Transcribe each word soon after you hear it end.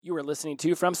You are listening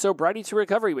to From Sobriety to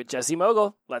Recovery with Jesse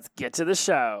Mogul. Let's get to the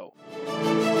show.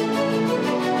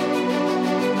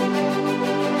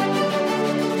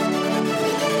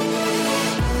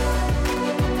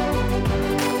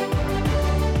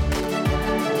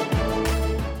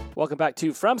 Welcome back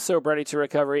to From Sobriety to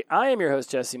Recovery. I am your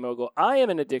host, Jesse Mogul. I am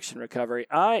in addiction recovery.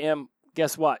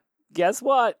 Guess what?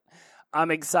 I'm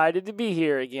excited to be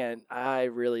here again. I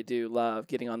really do love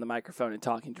getting on the microphone and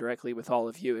talking directly with all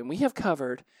of you. And we have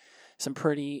covered some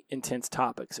pretty intense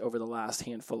topics over the last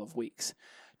handful of weeks.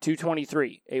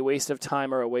 223, a waste of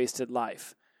time or a wasted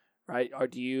life, right? Or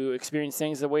do you experience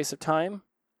things as a waste of time,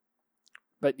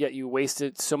 but yet you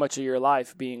wasted so much of your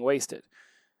life being wasted?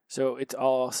 So it's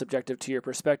all subjective to your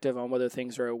perspective on whether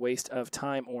things are a waste of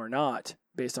time or not,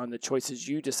 based on the choices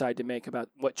you decide to make about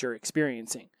what you're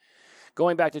experiencing.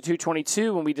 Going back to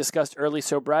 222, when we discussed early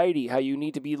sobriety, how you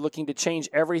need to be looking to change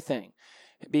everything,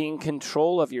 being in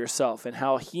control of yourself, and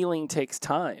how healing takes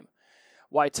time.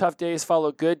 Why tough days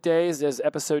follow good days is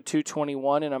episode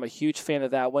 221, and I'm a huge fan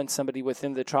of that one. Somebody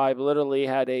within the tribe literally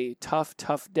had a tough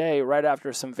day right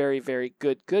after some very, very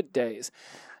good days.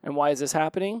 And why is this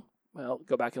happening? Well,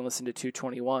 go back and listen to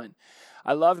 221.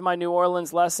 I loved my New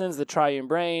Orleans lessons, the triune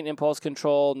brain, impulse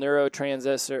control,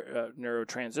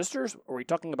 neurotransistors. Are we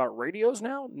talking about radios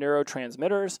now?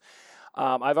 Neurotransmitters.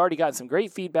 I've already gotten some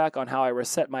great feedback on how I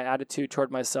reset my attitude toward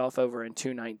myself over in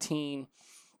 219.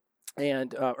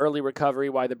 And early recovery,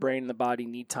 why the brain and the body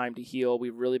need time to heal.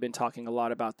 We've really been talking a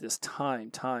lot about this time,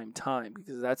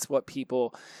 because that's what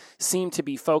people seem to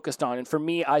be focused on. And for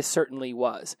me, I certainly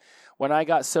was. When I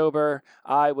got sober,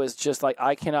 I was just like,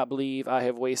 I cannot believe I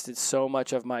have wasted so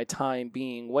much of my time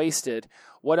being wasted.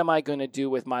 What am I going to do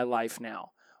with my life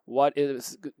now? What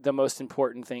is the most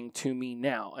important thing to me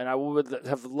now? And I would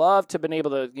have loved to have been able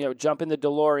to, jump in the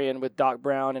DeLorean with Doc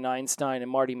Brown and Einstein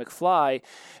and Marty McFly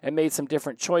and made some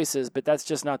different choices, but that's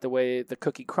just not the way the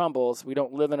cookie crumbles. We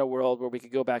don't live in a world where we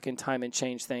could go back in time and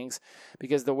change things,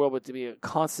 because the world would be a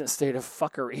constant state of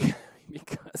fuckery.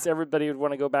 Because everybody would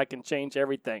want to go back and change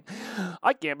everything.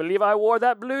 I can't believe I wore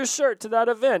that blue shirt to that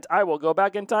event. I will go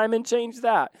back in time and change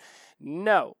that.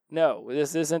 No,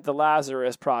 this isn't the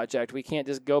Lazarus Project. We can't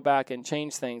just go back and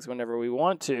change things whenever we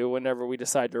want to, whenever we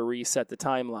decide to reset the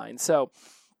timeline. So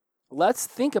let's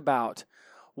think about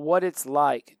what it's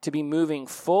like to be moving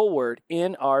forward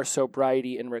in our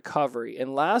sobriety and recovery.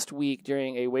 And last week,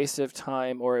 during a waste of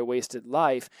time or a wasted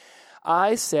life,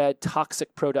 I said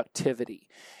toxic productivity,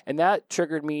 and that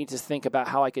triggered me to think about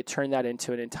how I could turn that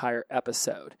into an entire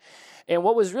episode. And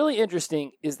what was really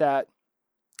interesting is that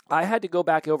I had to go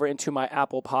back over into my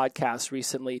Apple Podcasts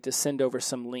recently to send over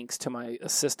some links to my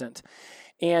assistant.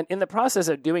 And in the process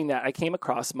of doing that, I came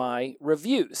across my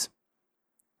reviews.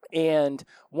 And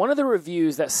one of the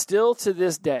reviews that still to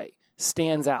this day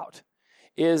stands out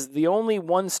is the only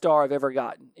 1 star I've ever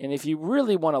gotten. And if you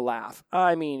really want to laugh,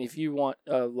 if you want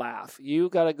a laugh, you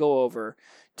got to go over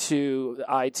to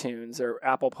iTunes or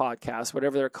Apple Podcasts,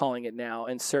 whatever they're calling it now,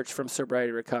 and search From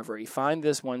Sobriety Recovery. Find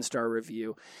this 1-star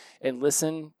review and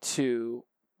listen to,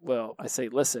 well, I say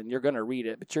listen, you're going to read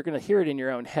it, but you're going to hear it in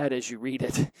your own head as you read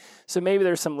it. So maybe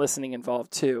there's some listening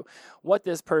involved too. What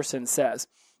this person says.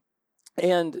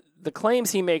 And the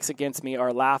claims he makes against me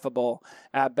are laughable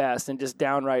at best and just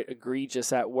downright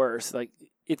egregious at worst. Like,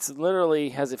 it's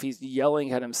literally as if he's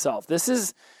yelling at himself. This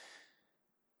is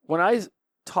when I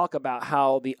talk about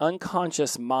how the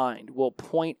unconscious mind will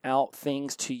point out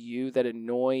things to you that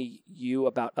annoy you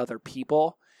about other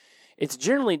people. It's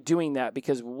generally doing that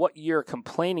because what you're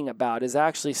complaining about is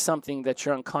actually something that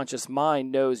your unconscious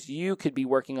mind knows you could be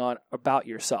working on about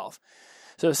yourself.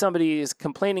 So if somebody is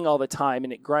complaining all the time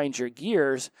and it grinds your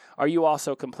gears, are you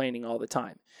also complaining all the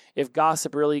time? If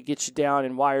gossip really gets you down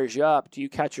and wires you up, do you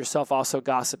catch yourself also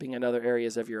gossiping in other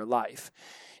areas of your life?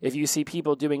 If you see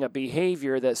people doing a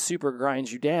behavior that super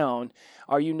grinds you down,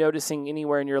 are you noticing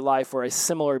anywhere in your life where a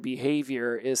similar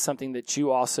behavior is something that you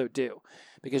also do?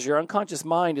 Because your unconscious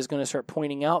mind is going to start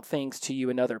pointing out things to you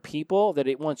in other people that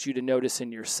it wants you to notice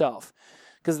in yourself.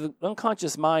 Because the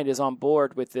unconscious mind is on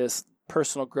board with this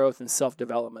personal growth and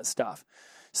self-development stuff,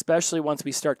 especially once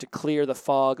we start to clear the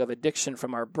fog of addiction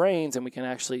from our brains and we can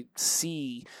actually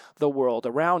see the world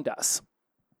around us.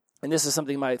 And this is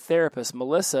something my therapist,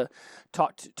 Melissa,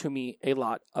 talked to me a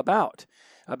lot about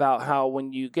how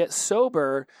when you get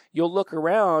sober, you'll look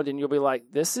around and you'll be like,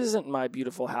 this isn't my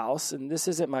beautiful house and this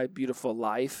isn't my beautiful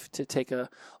life, to take a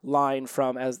line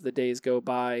from As the Days Go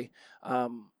By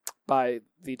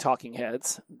the Talking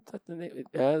Heads.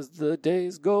 As the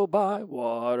days go by,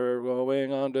 water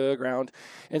going underground.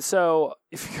 And so,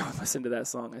 if you go listen to that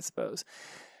song, I suppose.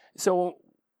 So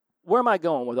where am I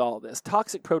going with all of this?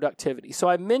 Toxic productivity. So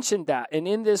I mentioned that. And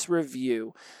in this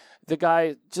review, the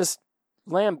guy just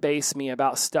lambastes me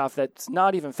about stuff that's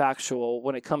not even factual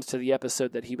when it comes to the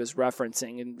episode that he was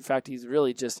referencing. In fact, he's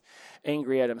really just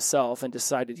angry at himself and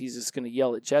decided he's just going to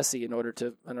yell at Jesse in order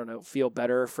to, I don't know, feel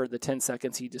better for the 10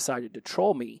 seconds he decided to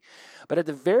troll me. But at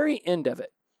the very end of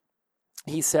it,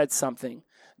 he said something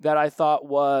that I thought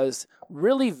was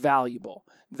really valuable,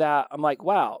 that I'm like,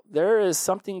 wow, there is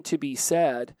something to be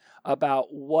said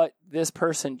about what this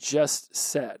person just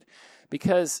said.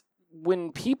 Because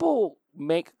when people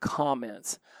make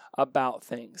comments about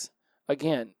things,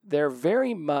 again, they're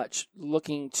very much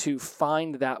looking to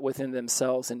find that within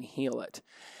themselves and heal it.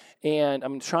 And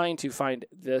I'm trying to find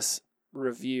this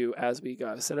review as we go.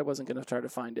 I said I wasn't going to try to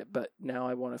find it, but now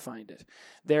I want to find it.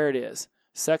 There it is.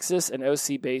 Sexist and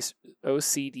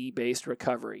OCD-based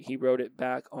recovery. He wrote it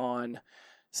back on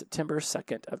September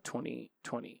 2nd of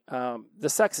 2020. The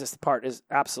sexist part is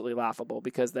absolutely laughable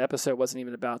because the episode wasn't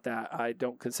even about that. I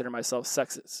don't consider myself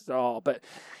sexist at all, but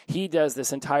he does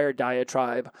this entire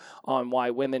diatribe on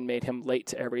why women made him late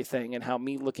to everything and how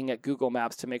me looking at Google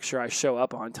Maps to make sure I show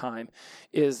up on time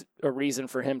is a reason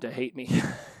for him to hate me.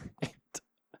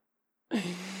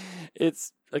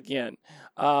 It's, again,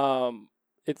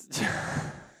 it's...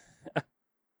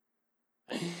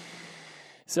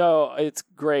 So it's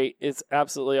great. It's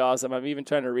absolutely awesome. I'm even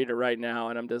trying to read it right now,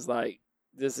 and I'm just like,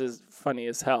 this is funny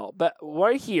as hell. But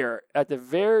right here at the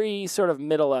very sort of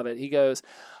middle of it, he goes,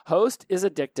 host is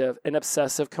addictive and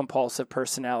obsessive compulsive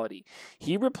personality.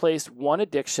 He replaced one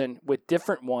addiction with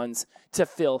different ones to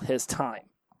fill his time.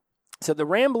 So the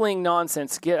rambling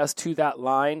nonsense get us to that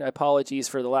line. Apologies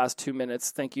for the last 2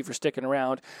 minutes. Thank you for sticking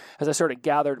around as I sort of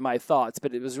gathered my thoughts.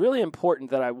 But it was really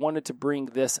important that I wanted to bring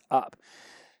this up.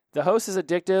 The host is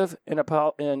addictive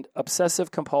and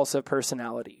obsessive-compulsive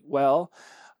personality. Well,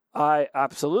 I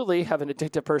absolutely have an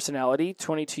addictive personality.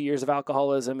 22 years of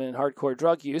alcoholism and hardcore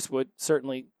drug use would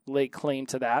certainly lay claim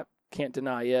to that. Can't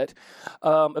deny it.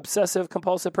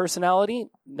 Obsessive-compulsive personality,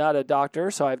 not a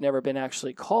doctor, so I've never been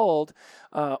actually called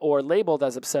or labeled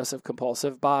as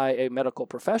obsessive-compulsive by a medical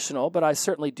professional, but I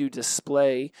certainly do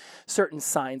display certain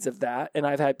signs of that, and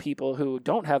I've had people who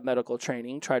don't have medical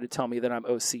training try to tell me that I'm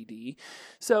OCD.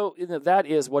 So that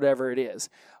is whatever it is.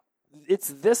 It's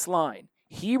this line.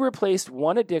 He replaced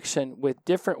one addiction with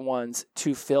different ones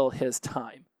to fill his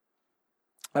time.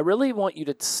 I really want you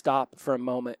to stop for a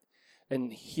moment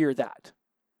and hear that.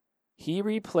 He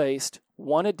replaced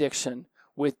one addiction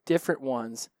with different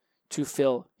ones to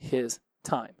fill his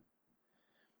time.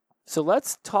 So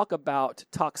let's talk about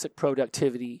toxic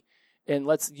productivity, and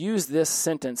let's use this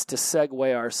sentence to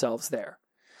segue ourselves there.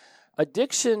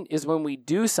 Addiction is when we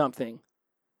do something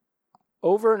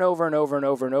over and over and over and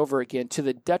over and over again to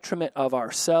the detriment of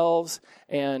ourselves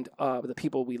and the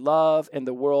people we love and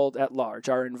the world at large,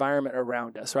 our environment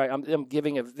around us, right? I'm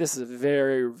giving this is a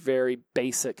very, very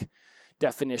basic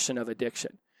definition of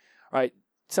addiction, right?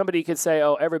 Somebody could say,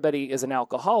 oh, everybody is an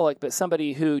alcoholic, but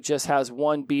somebody who just has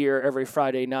one beer every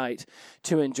Friday night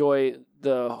to enjoy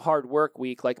the hard work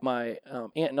week like my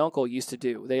aunt and uncle used to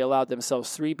do. They allowed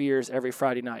themselves 3 beers every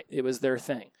Friday night. It was their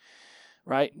thing.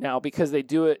 Right now, because they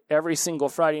do it every single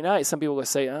Friday night, some people will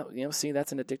say, oh, see,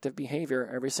 that's an addictive behavior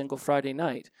every single Friday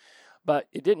night. But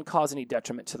it didn't cause any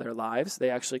detriment to their lives.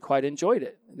 They actually quite enjoyed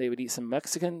it. They would eat some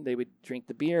Mexican. They would drink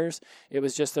the beers. It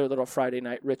was just their little Friday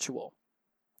night ritual.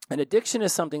 And addiction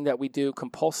is something that we do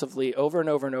compulsively over and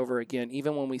over and over again,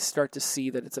 even when we start to see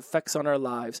that its effects on our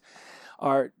lives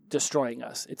are destroying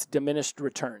us. It's diminished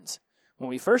returns. When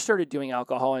we first started doing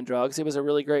alcohol and drugs, it was a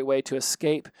really great way to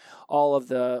escape all of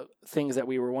the things that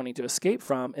we were wanting to escape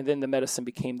from, and then the medicine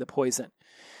became the poison.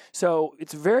 So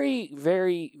it's very,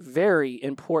 very, very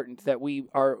important that we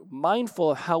are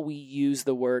mindful of how we use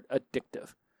the word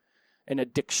addictive and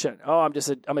addiction. Oh,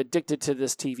 I'm addicted to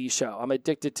this TV show. I'm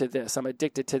addicted to this. I'm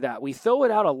addicted to that. We throw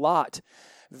it out a lot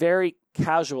very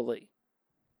casually,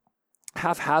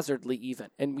 haphazardly even,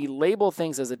 and we label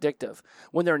things as addictive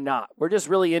when they're not. We're just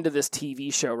really into this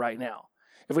TV show right now.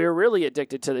 If we were really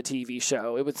addicted to the TV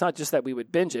show, it was not just that we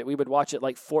would binge it. We would watch it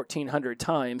like 1,400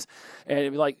 times, and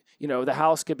it'd be like, the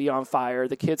house could be on fire.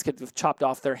 The kids could have chopped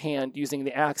off their hand using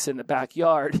the axe in the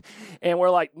backyard, and we're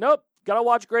like, nope, gotta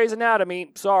watch Grey's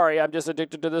Anatomy. Sorry, I'm just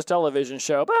addicted to this television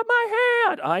show. But my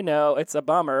hand! I know, it's a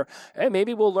bummer. Hey,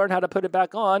 maybe we'll learn how to put it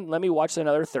back on. Let me watch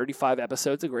another 35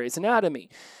 episodes of Grey's Anatomy.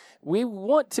 We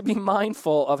want to be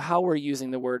mindful of how we're using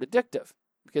the word addictive,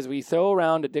 because we throw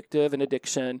around addictive and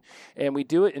addiction, and we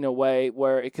do it in a way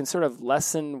where it can sort of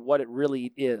lessen what it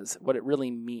really is, what it really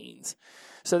means.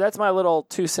 So that's my little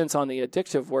 2 cents on the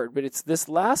addictive word, but it's this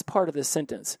last part of the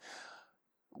sentence.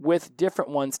 with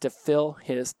different ones to fill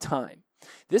his time.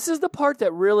 This is the part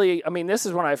that really, this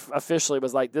is when I officially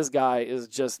was like, this guy is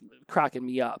just cracking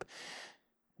me up.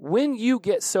 When you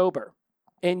get sober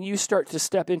and you start to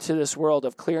step into this world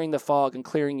of clearing the fog and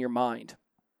clearing your mind,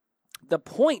 the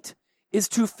point is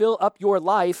to fill up your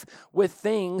life with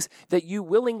things that you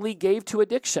willingly gave to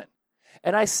addiction.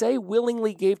 And I say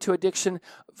willingly gave to addiction,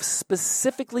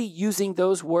 specifically using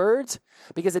those words,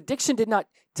 because addiction did not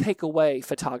take away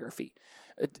photography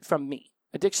from me.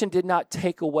 Addiction did not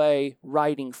take away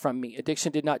writing from me.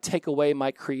 Addiction did not take away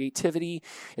my creativity.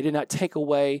 It did not take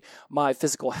away my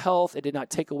physical health. It did not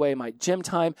take away my gym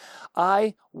time.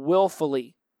 I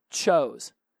willfully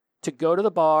chose to go to the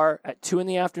bar at 2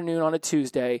 p.m. on a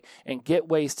Tuesday and get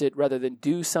wasted rather than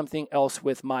do something else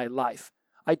with my life.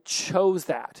 I chose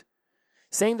that.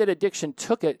 Saying that addiction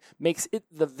took it makes it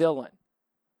the villain.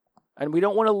 And we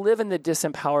don't want to live in the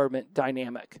disempowerment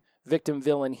dynamic, victim,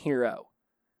 villain, hero.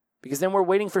 Because then we're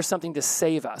waiting for something to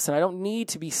save us. And I don't need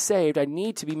to be saved. I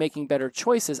need to be making better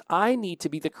choices. I need to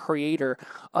be the creator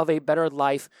of a better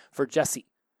life for Jesse.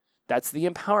 That's the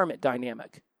empowerment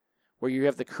dynamic, where you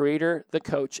have the creator, the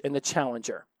coach, and the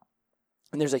challenger.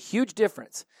 And there's a huge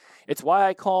difference. It's why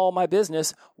I call my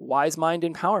business Wise Mind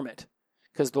Empowerment.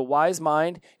 Because the wise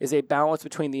mind is a balance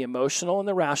between the emotional and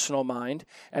the rational mind.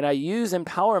 And I use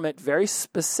empowerment very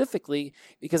specifically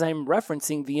because I'm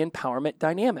referencing the empowerment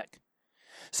dynamic.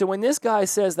 So when this guy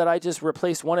says that I just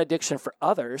replaced one addiction for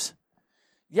others,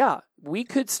 yeah, we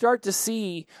could start to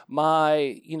see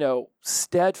my,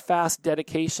 steadfast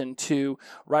dedication to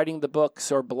writing the books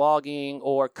or blogging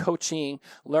or coaching,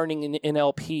 learning in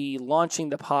NLP, launching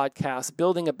the podcast,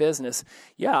 building a business.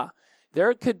 Yeah,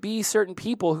 there could be certain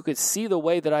people who could see the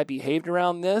way that I behaved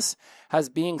around this as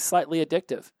being slightly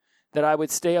addictive. That I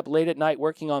would stay up late at night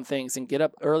working on things and get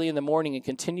up early in the morning and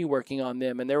continue working on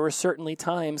them. And there were certainly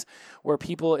times where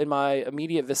people in my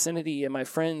immediate vicinity and my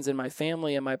friends and my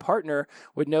family and my partner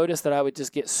would notice that I would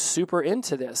just get super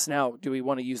into this. Now, do we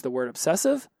want to use the word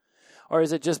obsessive? Or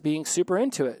is it just being super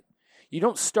into it? You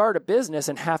don't start a business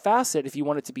and half-ass it if you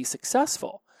want it to be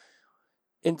successful.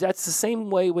 And that's the same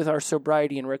way with our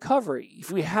sobriety and recovery.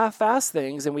 If we half-ass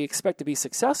things and we expect to be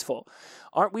successful,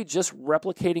 aren't we just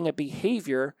replicating a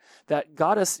behavior that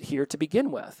got us here to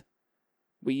begin with?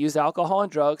 We used alcohol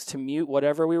and drugs to mute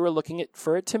whatever we were looking at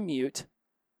for it to mute,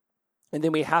 and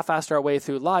then we half-assed our way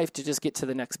through life to just get to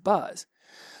the next buzz.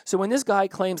 So when this guy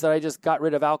claims that I just got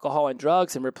rid of alcohol and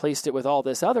drugs and replaced it with all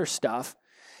this other stuff,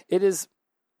 it is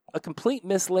a complete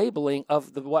mislabeling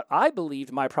of what I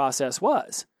believed my process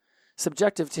was.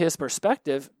 Subjective to his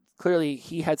perspective, clearly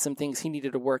he had some things he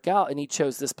needed to work out, and he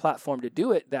chose this platform to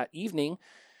do it that evening.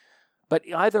 But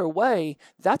either way,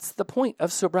 that's the point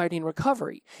of sobriety and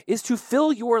recovery, is to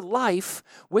fill your life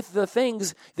with the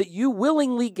things that you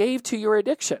willingly gave to your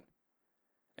addiction.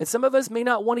 And some of us may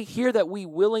not want to hear that we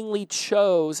willingly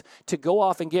chose to go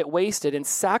off and get wasted and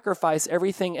sacrifice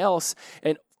everything else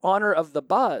in honor of the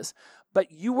buzz,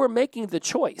 but you were making the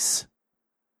choice.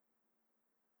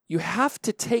 You have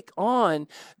to take on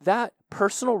that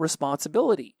personal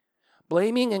responsibility.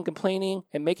 Blaming and complaining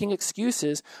and making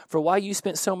excuses for why you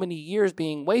spent so many years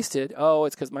being wasted. Oh,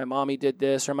 it's because my mommy did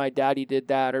this or my daddy did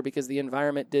that or because the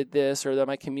environment did this or that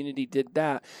my community did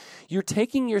that. You're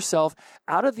taking yourself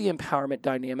out of the empowerment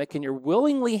dynamic and you're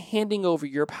willingly handing over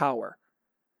your power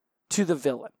to the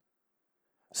villain.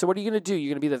 So what are you going to do? You're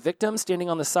going to be the victim standing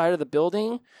on the side of the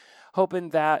building hoping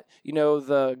that,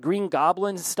 the Green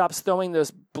Goblin stops throwing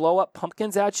those blow-up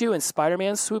pumpkins at you and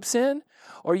Spider-Man swoops in?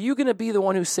 Or are you going to be the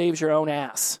one who saves your own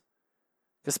ass?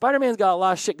 Because Spider-Man's got a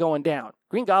lot of shit going down.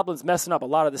 Green Goblin's messing up a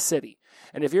lot of the city.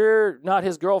 And if you're not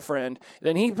his girlfriend,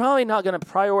 then he's probably not going to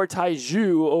prioritize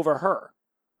you over her.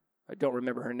 I don't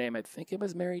remember her name. I think it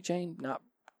was Mary Jane. Not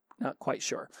quite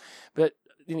sure. But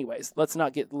anyways, let's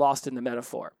not get lost in the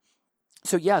metaphor.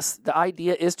 So yes, the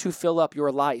idea is to fill up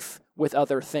your life with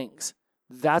other things.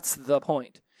 That's the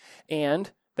point. And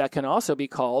that can also be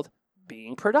called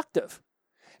being productive.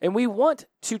 And we want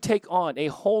to take on a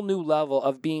whole new level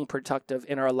of being productive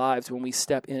in our lives when we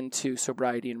step into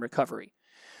sobriety and recovery.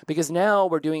 Because now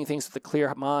we're doing things with a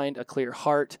clear mind, a clear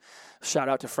heart. Shout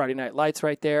out to Friday Night Lights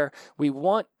right there. We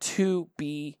want to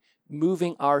be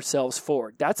moving ourselves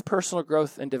forward. That's personal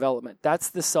growth and development.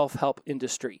 That's the self-help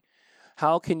industry.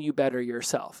 How can you better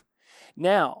yourself?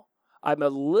 Now, I'm a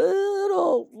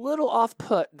little off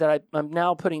put that I'm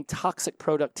now putting toxic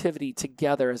productivity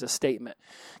together as a statement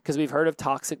because we've heard of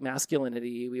toxic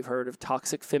masculinity. We've heard of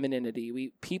toxic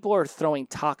femininity. People are throwing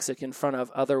toxic in front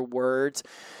of other words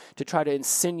to try to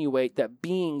insinuate that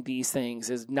being these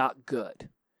things is not good.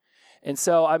 And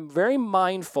so I'm very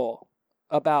mindful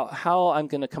about how I'm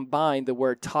going to combine the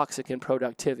word toxic and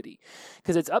productivity,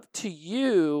 because it's up to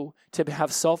you to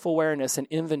have self-awareness and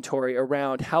inventory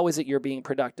around how is it you're being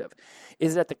productive.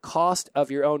 Is it at the cost of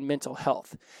your own mental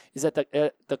health? Is it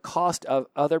at the cost of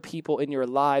other people in your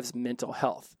lives' mental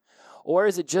health? Or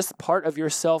is it just part of your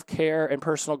self-care and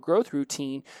personal growth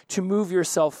routine to move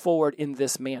yourself forward in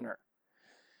this manner?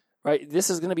 Right? This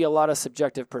is going to be a lot of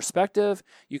subjective perspective.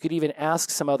 You could even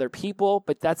ask some other people,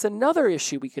 but that's another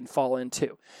issue we can fall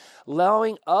into.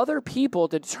 Allowing other people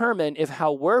to determine if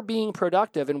how we're being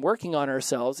productive and working on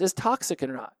ourselves is toxic or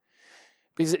not.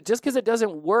 Because just because it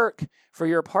doesn't work for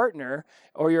your partner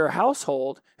or your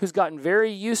household who's gotten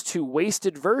very used to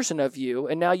wasted version of you,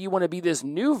 and now you want to be this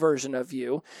new version of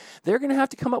you, they're going to have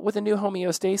to come up with a new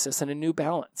homeostasis and a new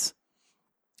balance.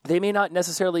 They may not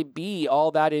necessarily be all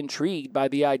that intrigued by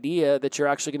the idea that you're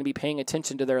actually going to be paying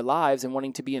attention to their lives and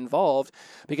wanting to be involved,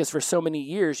 because for so many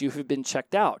years you have been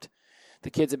checked out. The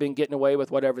kids have been getting away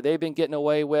with whatever they've been getting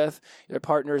away with. Their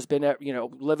partner's been,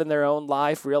 living their own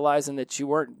life, realizing that you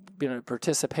weren't going to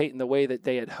participate in the way that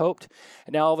they had hoped.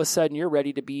 And now all of a sudden you're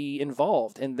ready to be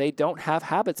involved, and they don't have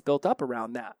habits built up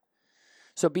around that.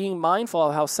 So being mindful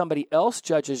of how somebody else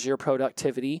judges your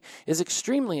productivity is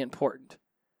extremely important,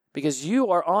 because you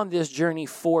are on this journey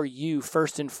for you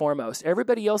first and foremost.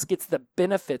 Everybody else gets the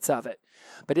benefits of it,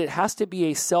 but it has to be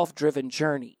a self-driven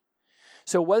journey.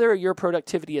 So whether your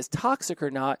productivity is toxic or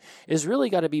not is really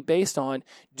got to be based on,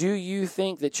 do you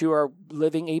think that you are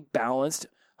living a balanced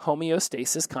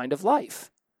homeostasis kind of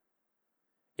life?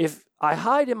 If I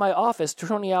hide in my office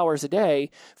 20 hours a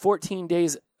day, 14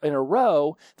 days in a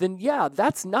row, then yeah,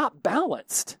 that's not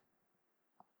balanced.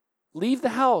 Leave the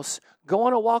house, go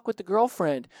on a walk with the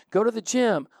girlfriend, go to the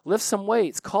gym, lift some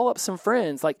weights, call up some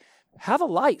friends, have a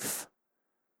life.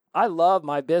 I love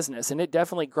my business, and it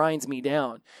definitely grinds me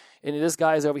down. And this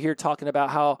guy's over here talking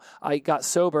about how I got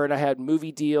sober and I had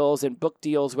movie deals and book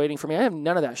deals waiting for me. I have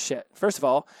none of that shit. First of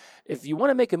all, if you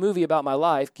want to make a movie about my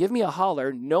life, give me a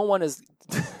holler. No one has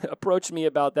approached me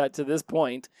about that to this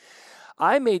point.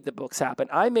 I made the books happen.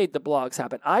 I made the blogs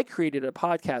happen. I created a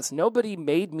podcast. Nobody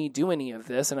made me do any of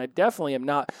this, and I definitely am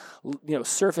not,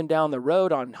 surfing down the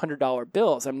road on $100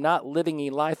 bills. I'm not living a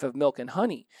life of milk and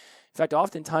honey. In fact,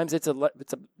 oftentimes it's a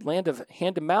land of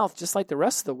hand to mouth, just like the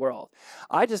rest of the world.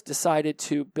 I just decided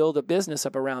to build a business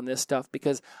up around this stuff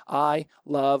because I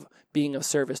love being of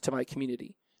service to my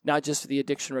community. Not just for the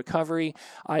addiction recovery.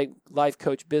 I life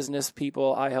coach business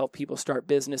people. I help people start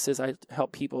businesses. I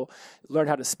help people learn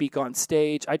how to speak on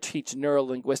stage. I teach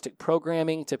neuro-linguistic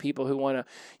programming to people who want to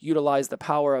utilize the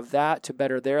power of that to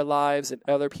better their lives and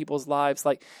other people's lives.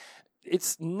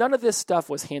 It's none of this stuff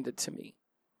was handed to me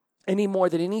any more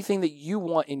than anything that you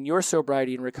want in your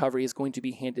sobriety and recovery is going to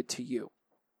be handed to you.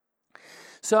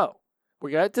 So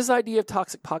we got this idea of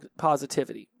toxic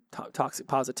positivity. Toxic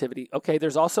positivity. Okay,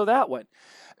 there's also that one,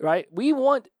 right?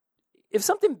 If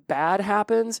something bad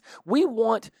happens, we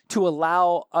want to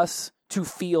allow us to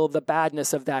feel the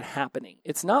badness of that happening.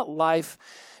 It's not life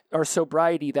or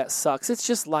sobriety that sucks. It's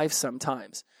just life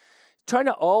sometimes. Trying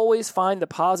to always find the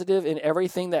positive in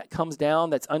everything that comes down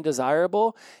that's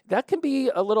undesirable, that can be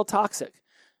a little toxic.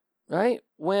 Right?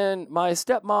 When my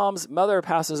stepmom's mother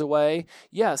passes away,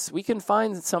 yes, we can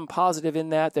find some positive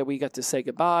in that we got to say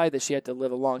goodbye, that she had to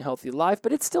live a long, healthy life,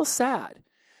 but it's still sad.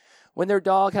 When their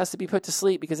dog has to be put to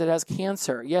sleep because it has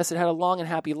cancer, yes, it had a long and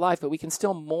happy life, but we can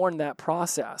still mourn that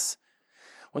process.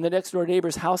 When the next door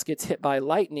neighbor's house gets hit by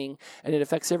lightning and it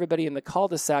affects everybody in the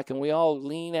cul-de-sac, and we all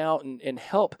lean out and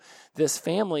help this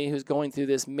family who's going through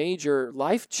this major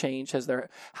life change as their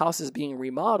house is being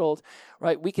remodeled,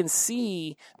 right? We can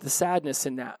see the sadness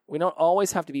in that. We don't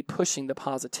always have to be pushing the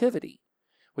positivity.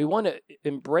 We want to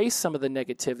embrace some of the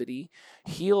negativity,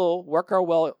 heal, work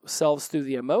our selves through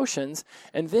the emotions,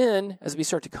 and then as we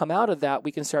start to come out of that,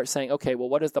 we can start saying, okay, well,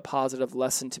 what is the positive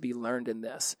lesson to be learned in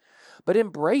this? But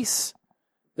embrace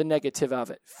the negative of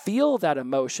it. Feel that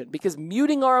emotion, because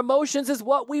muting our emotions is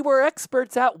what we were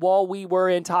experts at while we were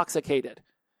intoxicated.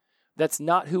 That's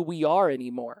not who we are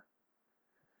anymore.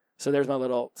 So there's my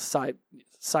little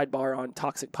sidebar on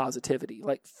toxic positivity.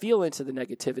 Feel into the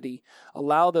negativity,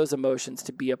 allow those emotions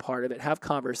to be a part of it, have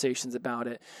conversations about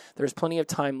it. There's plenty of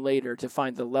time later to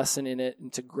find the lesson in it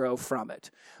and to grow from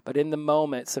it. But in the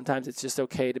moment, sometimes it's just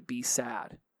okay to be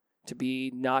sad, to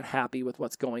be not happy with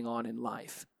what's going on in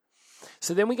life.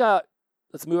 So then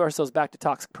let's move ourselves back to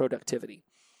toxic productivity.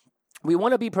 We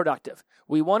want to be productive.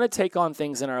 We want to take on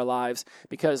things in our lives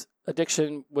because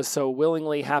addiction was so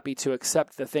willingly happy to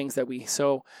accept the things that we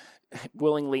so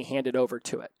willingly handed over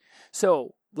to it.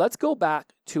 So let's go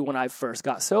back to when I first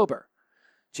got sober,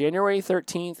 January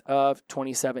 13th of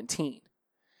 2017.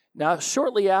 Now,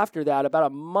 shortly after that, about a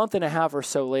month and a half or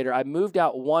so later, I moved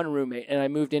out one roommate and I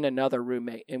moved in another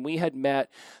roommate. And we had met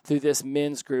through this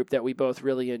men's group that we both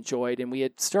really enjoyed. And we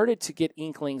had started to get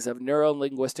inklings of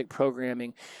neuro-linguistic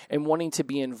programming and wanting to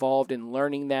be involved in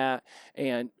learning that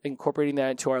and incorporating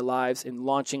that into our lives and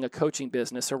launching a coaching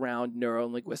business around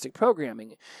neuro-linguistic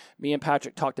programming. Me and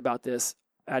Patrick talked about this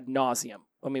ad nauseum.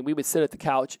 I mean, we would sit at the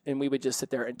couch and we would just sit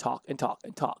there and talk and talk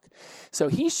and talk. So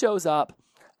he shows up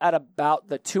at about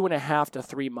the 2.5 to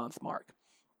 3 month mark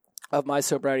of my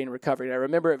sobriety and recovery. And I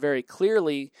remember it very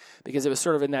clearly because it was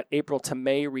sort of in that April to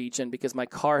May region because my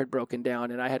car had broken down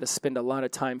and I had to spend a lot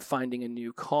of time finding a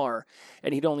new car.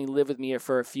 And he'd only lived with me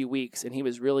for a few weeks, and he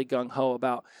was really gung-ho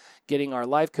about getting our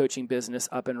life coaching business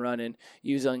up and running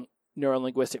using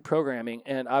neuro-linguistic programming.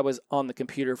 And I was on the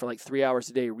computer for like 3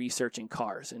 hours a day researching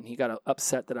cars, and he got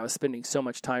upset that I was spending so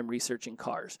much time researching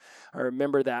cars. I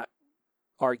remember that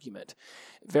argument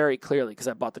very clearly because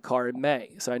I bought the car in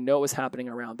May. So I know it was happening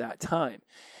around that time.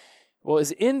 Well, it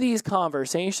was in these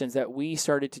conversations that we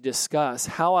started to discuss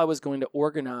how I was going to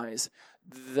organize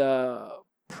the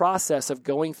process of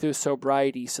going through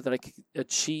sobriety so that I could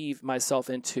achieve myself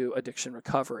into addiction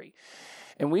recovery.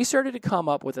 And we started to come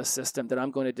up with a system that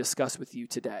I'm going to discuss with you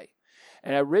today.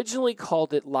 And I originally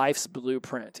called it Life's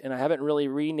Blueprint, and I haven't really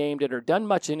renamed it or done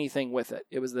much anything with it.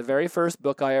 It was the very first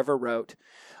book I ever wrote.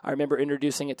 I remember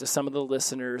introducing it to some of the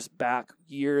listeners back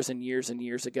years and years and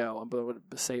years ago. I'm going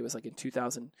to say it was like in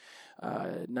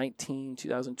 2019,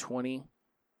 2020.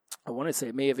 I want to say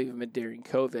it may have even been during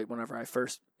COVID whenever I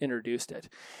first introduced it.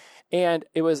 And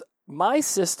it was my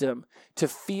system to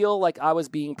feel like I was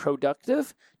being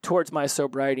productive towards my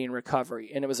sobriety and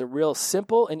recovery. And it was a real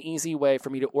simple and easy way for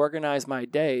me to organize my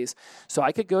days so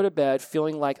I could go to bed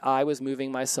feeling like I was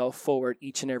moving myself forward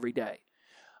each and every day.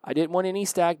 I didn't want any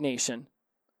stagnation.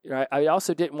 I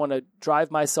also didn't want to drive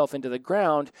myself into the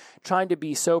ground trying to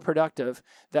be so productive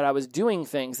that I was doing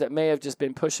things that may have just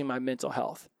been pushing my mental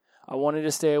health. I wanted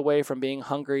to stay away from being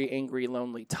hungry, angry,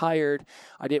 lonely, tired.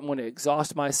 I didn't want to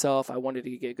exhaust myself. I wanted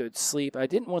to get good sleep. I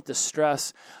didn't want the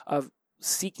stress of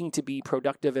seeking to be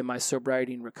productive in my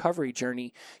sobriety and recovery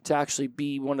journey to actually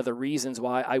be one of the reasons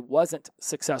why I wasn't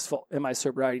successful in my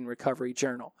sobriety and recovery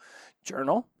journey.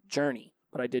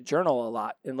 But I did journal a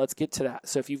lot, and let's get to that.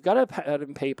 So if you've got a pad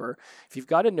and paper, if you've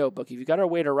got a notebook, if you've got a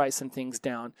way to write some things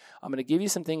down, I'm going to give you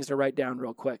some things to write down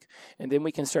real quick, and then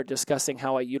we can start discussing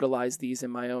how I utilize these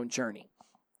in my own journey.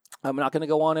 I'm not going to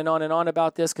go on and on and on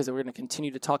about this because we're going to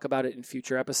continue to talk about it in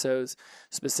future episodes.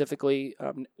 Specifically,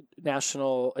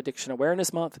 National Addiction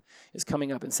Awareness Month is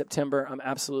coming up in September. I'm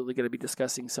absolutely going to be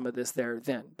discussing some of this there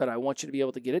then, but I want you to be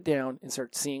able to get it down and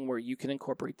start seeing where you can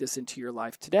incorporate this into your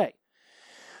life today.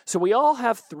 So we all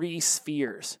have 3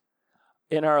 spheres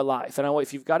in our life. And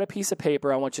if you've got a piece of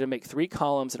paper, I want you to make 3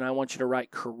 columns, and I want you to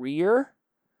write career,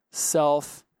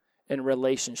 self, and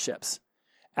relationships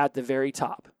at the very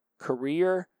top.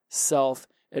 Career, self,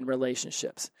 and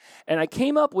relationships. And I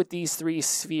came up with these 3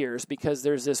 spheres because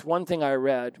there's this one thing I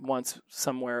read once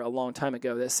somewhere a long time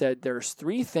ago that said there's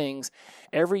 3 things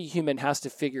every human has to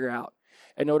figure out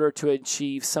in order to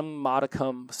achieve some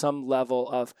modicum, some level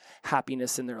of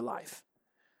happiness in their life.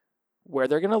 Where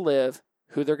they're going to live,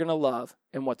 who they're going to love,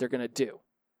 and what they're going to do.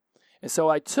 And so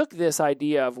I took this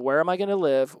idea of where am I going to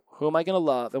live, who am I going to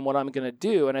love, and what I'm going to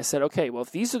do, and I said, okay, well,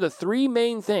 if these are the 3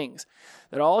 main things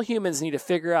that all humans need to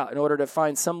figure out in order to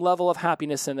find some level of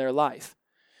happiness in their life,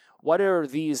 what are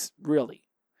these really?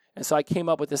 And so I came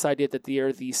up with this idea that they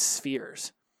are these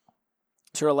spheres,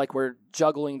 sort of like we're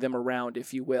juggling them around,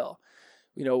 if you will.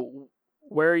 You know,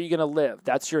 where are you going to live?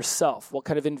 That's yourself. What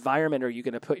kind of environment are you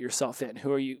going to put yourself in?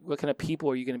 What kind of people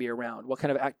are you going to be around? What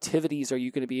kind of activities are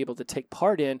you going to be able to take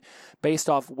part in based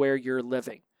off where you're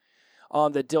living?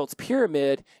 On the Dilts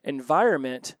pyramid,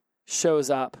 environment shows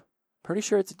up. Pretty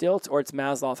sure it's Dilts or it's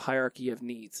Maslow's hierarchy of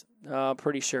needs.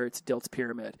 Pretty sure it's Dilts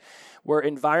pyramid. Where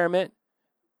environment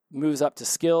moves up to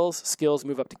skills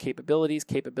move up to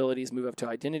capabilities move up to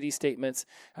identity statements,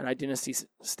 and identity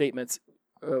statements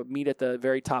meet at the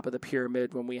very top of the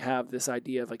pyramid when we have this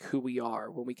idea of like who we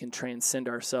are, when we can transcend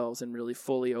ourselves and really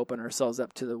fully open ourselves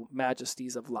up to the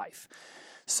majesties of life.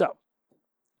 So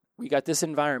we got this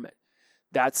environment.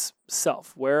 That's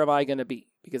self. Where am I going to be?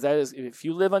 Because that is, if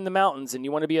you live on the mountains and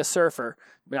you want to be a surfer,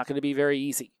 it's not going to be very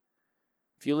easy.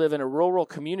 If you live in a rural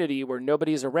community where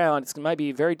nobody's around, it might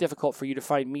be very difficult for you to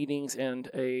find meetings and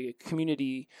a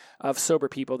community of sober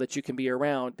people that you can be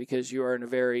around because you are in a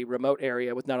very remote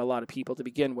area with not a lot of people to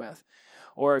begin with.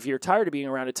 Or if you're tired of being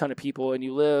around a ton of people and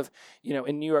you live,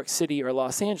 in New York City or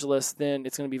Los Angeles, then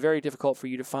it's going to be very difficult for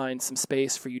you to find some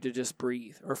space for you to just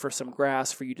breathe, or for some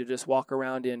grass for you to just walk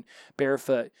around in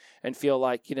barefoot and feel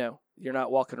like, you're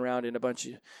not walking around in a bunch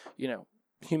of,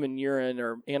 human urine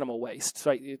or animal waste.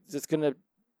 Right? It's going to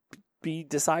be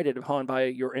decided upon by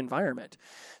your environment.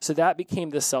 So that became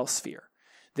the self sphere.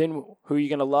 Then who are you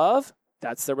going to love?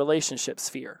 That's the relationship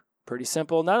sphere. Pretty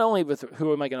simple. Not only with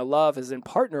who am I going to love as in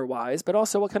partner-wise, but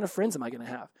also what kind of friends am I going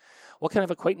to have? What kind of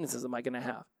acquaintances am I going to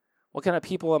have? What kind of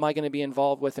people am I going to be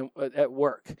involved with at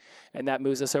work? And that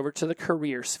moves us over to the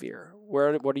career sphere.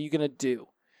 What are you going to do?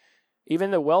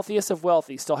 Even the wealthiest of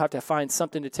wealthy still have to find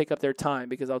something to take up their time,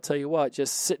 because I'll tell you what,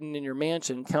 just sitting in your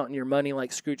mansion counting your money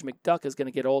like Scrooge McDuck is going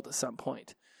to get old at some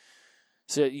point.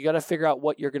 So you got to figure out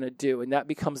what you're going to do, and that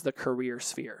becomes the career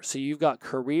sphere. So you've got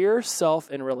career, self,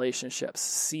 and relationships,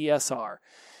 CSR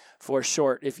for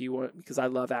short, if you want, because I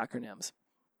love acronyms.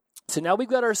 So now we've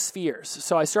got our spheres.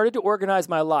 So I started to organize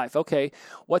my life. Okay,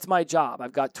 what's my job?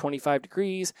 I've got 25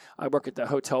 degrees. I work at the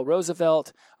Hotel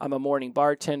Roosevelt. I'm a morning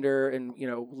bartender and,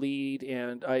 lead,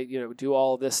 and I, do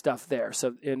all this stuff there.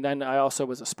 So, and then I also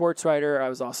was a sports writer. I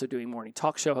was also doing morning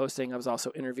talk show hosting. I was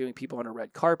also interviewing people on a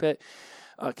red carpet,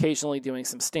 occasionally doing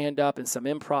some stand-up and some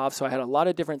improv. So I had a lot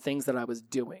of different things that I was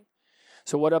doing.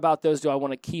 So what about those do I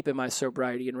want to keep in my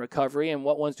sobriety and recovery, and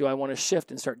what ones do I want to shift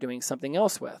and start doing something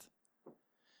else with?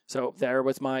 So there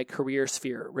was my career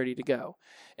sphere ready to go.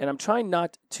 And I'm trying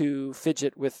not to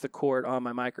fidget with the cord on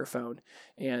my microphone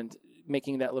and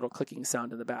making that little clicking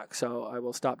sound in the back. So I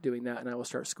will stop doing that, and I will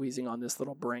start squeezing on this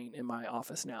little brain in my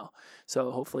office now.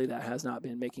 So hopefully that has not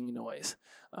been making noise.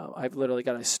 I've literally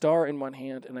got a star in one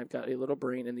hand and I've got a little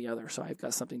brain in the other. So I've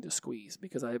got something to squeeze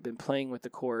because I have been playing with the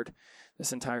cord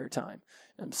this entire time.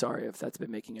 I'm sorry if that's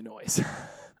been making a noise.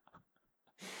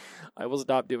 I will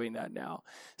stop doing that now.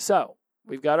 So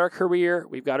we've got our career,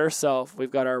 we've got ourself, we've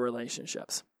got our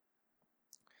relationships.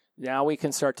 Now we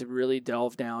can start to really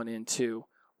delve down into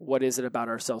what is it about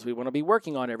ourselves we want to be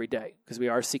working on every day, because we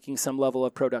are seeking some level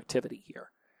of productivity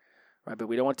here, right? But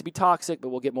we don't want it to be toxic, but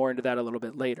we'll get more into that a little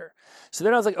bit later. So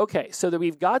then I was like, okay, so that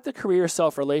we've got the career,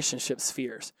 self, relationship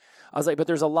spheres. I was like, but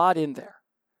there's a lot in there.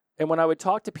 And when I would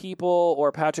talk to people,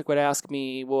 or Patrick would ask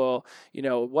me, well,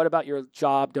 what about your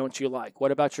job don't you like?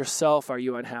 What about yourself are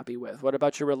you unhappy with? What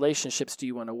about your relationships do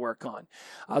you want to work on?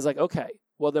 I was like, okay,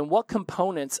 well then what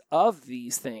components of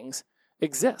these things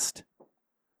exist?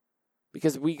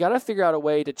 Because we got to figure out a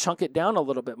way to chunk it down a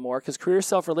little bit more, because career,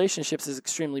 self, relationships is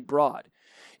extremely broad.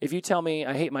 If you tell me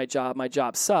I hate my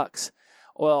job sucks,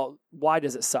 well, why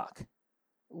does it suck?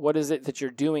 What is it that you're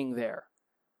doing there?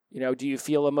 Do you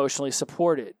feel emotionally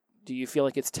supported? Do you feel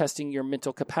like it's testing your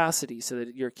mental capacity so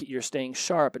that you're staying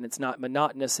sharp and it's not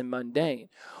monotonous and mundane?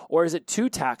 Or is it too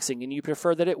taxing and you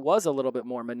prefer that it was a little bit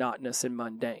more monotonous and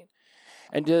mundane?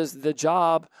 And does the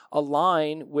job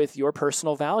align with your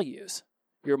personal values,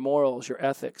 your morals, your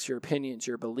ethics, your opinions,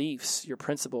 your beliefs, your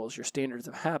principles, your standards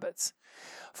of habits?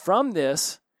 From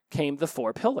this came the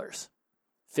 4 pillars: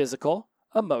 physical,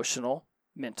 emotional,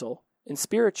 mental, and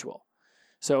spiritual.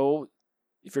 So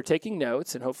if you're taking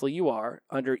notes, and hopefully you are,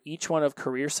 under each one of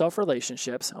career, self,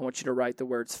 relationships, I want you to write the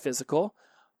words physical,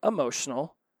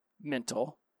 emotional,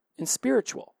 mental, and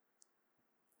spiritual.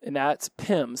 And that's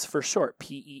PEMS for short,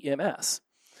 PEMS.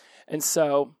 And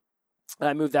so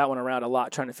I moved that one around a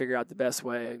lot, trying to figure out the best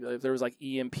way. There was like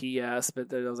EMPS, but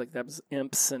then I was like, that was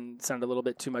IMPS and sounded a little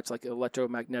bit too much like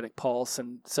electromagnetic pulse.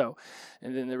 And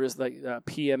then there was like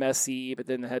PMSE, but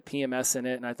then they had PMS in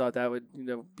it. And I thought that would,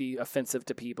 be offensive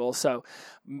to people. So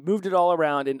moved it all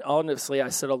around. And honestly, I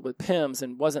settled with PIMS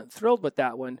and wasn't thrilled with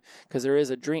that one, because there is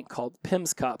a drink called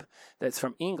PIMS Cup that's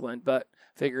from England, but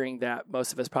figuring that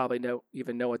most of us probably know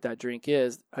what that drink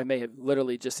is, I may have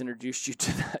literally just introduced you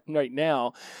to that right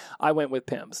now. I went with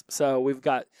PIMS. So we've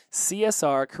got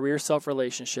CSR, career, self,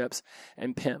 relationships,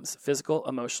 and PIMS, physical,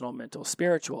 emotional, mental,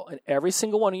 spiritual. And every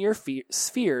single one of your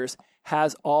spheres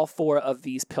has all 4 of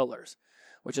these pillars,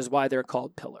 which is why they're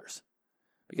called pillars,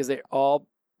 because they're all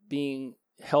being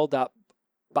held up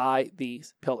by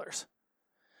these pillars.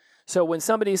 So when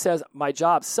somebody says, my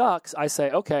job sucks, I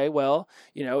say, okay, well,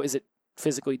 is it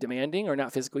physically demanding or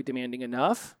not physically demanding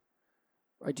enough?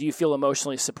 Or do you feel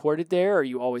emotionally supported there? Are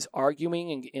you always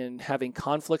arguing and having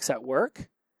conflicts at work?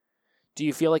 Do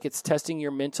you feel like it's testing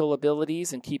your mental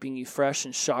abilities and keeping you fresh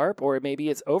and sharp? Or maybe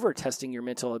it's over testing your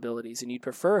mental abilities and you'd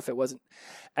prefer if it wasn't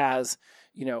as,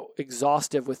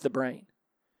 exhaustive with the brain.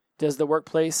 Does the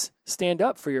workplace stand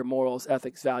up for your morals,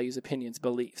 ethics, values, opinions,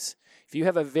 beliefs? If you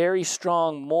have a very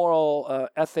strong moral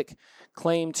ethic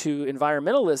claim to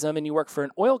environmentalism and you work for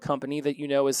an oil company that you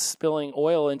know is spilling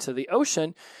oil into the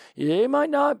ocean, you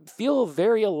might not feel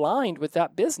very aligned with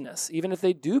that business, even if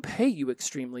they do pay you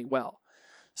extremely well.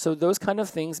 So those kind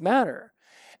of things matter.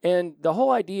 And the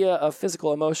whole idea of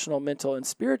physical, emotional, mental, and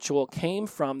spiritual came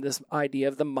from this idea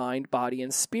of the mind, body,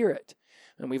 and spirit.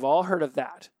 And we've all heard of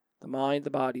that. The mind, the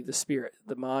body, the spirit.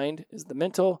 The mind is the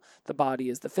mental, the body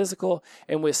is the physical.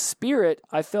 And with spirit,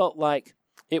 I felt like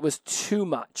it was too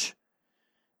much.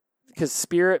 Because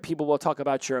spirit, people will talk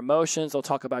about your emotions, they'll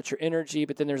talk about your energy,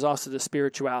 but then there's also the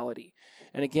spirituality.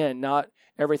 And again, not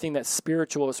everything that's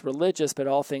spiritual is religious, but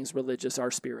all things religious are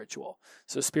spiritual.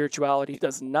 So spirituality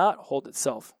does not hold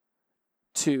itself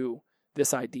to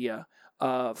this idea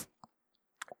of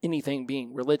anything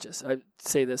being religious. I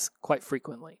say this quite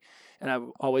frequently. And I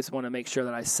always want to make sure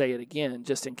that I say it again,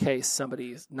 just in case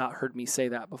somebody's not heard me say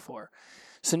that before.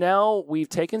 So now we've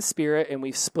taken spirit and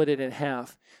we've split it in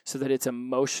half so that it's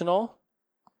emotional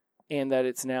and that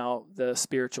it's now the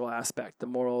spiritual aspect, the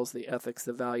morals, the ethics,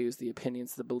 the values, the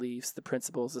opinions, the beliefs, the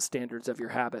principles, the standards of your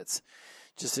habits,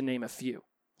 just to name a few.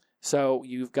 So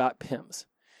you've got PIMS.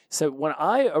 So when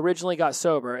I originally got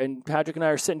sober, and Patrick and I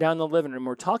are sitting down in the living room,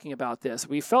 we're talking about this,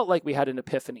 we felt like we had an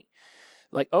epiphany.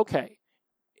 Like, okay,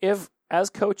 if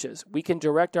as coaches, we can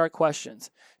direct our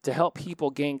questions to help people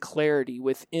gain clarity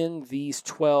within these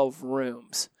 12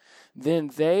 rooms, then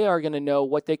they are going to know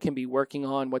what they can be working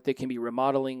on, what they can be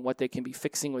remodeling, what they can be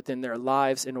fixing within their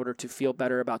lives in order to feel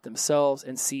better about themselves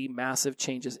and see massive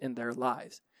changes in their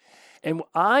lives. And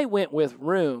I went with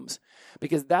rooms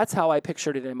because that's how I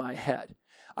pictured it in my head.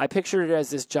 I pictured it as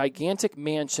this gigantic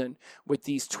mansion with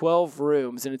these 12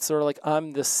 rooms, and it's sort of like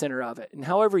I'm the center of it. And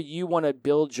however you want to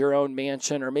build your own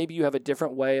mansion, or maybe you have a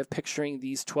different way of picturing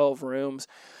these 12 rooms,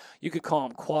 you could call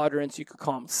them quadrants, you could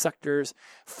call them sectors,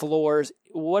 floors,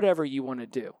 whatever you want to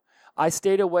do. I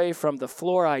stayed away from the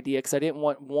floor idea because I didn't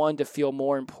want one to feel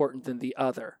more important than the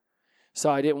other. So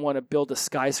I didn't want to build a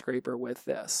skyscraper with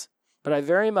this. But I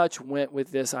very much went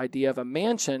with this idea of a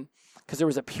mansion because there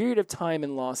was a period of time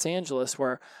in Los Angeles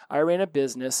where I ran a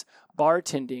business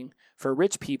bartending for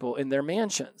rich people in their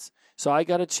mansions. So I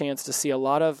got a chance to see a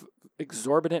lot of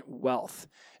exorbitant wealth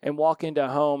and walk into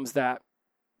homes that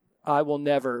I will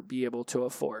never be able to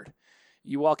afford.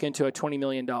 You walk into a $20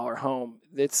 million home,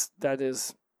 that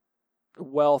is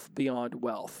wealth beyond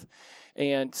wealth.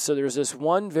 And so there's this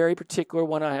one very particular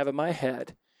one I have in my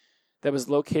head that was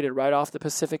located right off the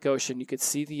Pacific Ocean. You could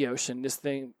see the ocean. This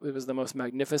thing, it was the most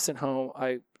magnificent home.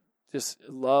 I just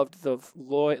loved the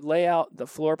layout, the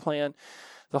floor plan,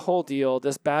 the whole deal.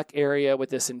 This back area with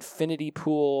this infinity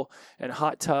pool and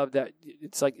hot tub that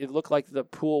it looked like the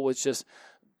pool was just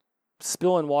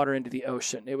spilling water into the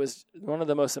ocean. It was one of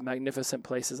the most magnificent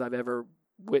places I've ever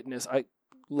witnessed. I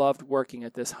loved working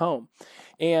at this home.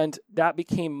 And that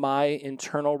became my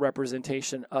internal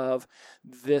representation of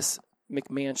this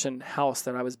McMansion house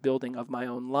that I was building of my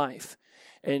own life.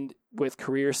 And with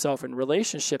career, self, and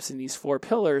relationships in these 4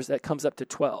 pillars, that comes up to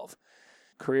 12.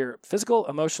 Career, physical,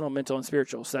 emotional, mental, and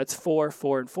spiritual. So that's 4,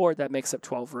 4, and 4. That makes up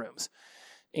 12 rooms.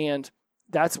 And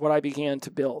that's what I began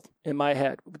to build in my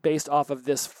head based off of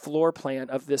this floor plan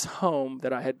of this home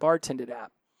that I had bartended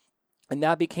at. And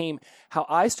that became how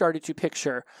I started to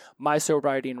picture my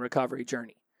sobriety and recovery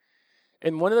journey.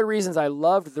 And one of the reasons I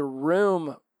loved the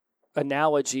room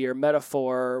analogy or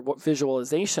metaphor or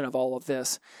visualization of all of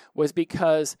this was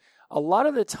because a lot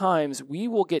of the times we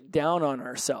will get down on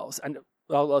ourselves. And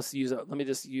let me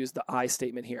just use the I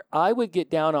statement here. I would get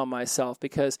down on myself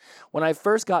because when I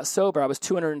first got sober, I was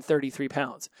 233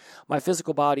 pounds. My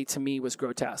physical body to me was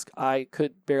grotesque. I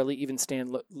could barely even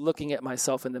stand looking at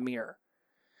myself in the mirror.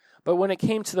 But when it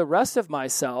came to the rest of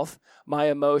myself, my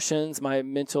emotions, my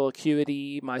mental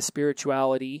acuity, my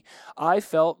spirituality, I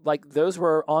felt like those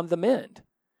were on the mend.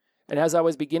 And as I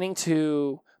was beginning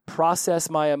to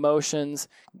process my emotions,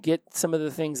 get some of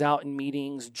the things out in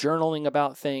meetings, journaling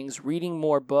about things, reading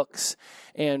more books,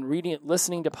 and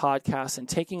listening to podcasts and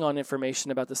taking on information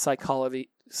about the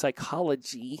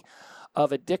psychology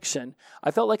of addiction,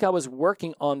 I felt like I was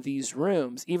working on these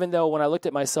rooms, even though when I looked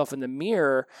at myself in the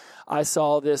mirror, I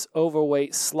saw this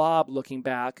overweight slob looking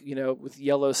back, with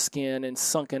yellow skin and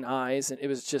sunken eyes. And it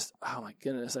was just, oh my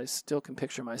goodness, I still can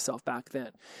picture myself back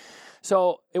then.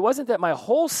 So it wasn't that my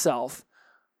whole self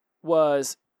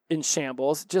was in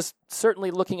shambles, just certainly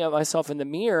looking at myself in the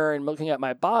mirror and looking at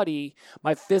my body,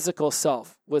 my physical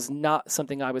self was not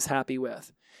something I was happy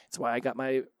with. It's why I got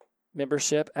my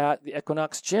membership at the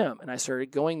Equinox gym, and I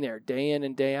started going there day in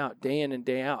and day out, day in and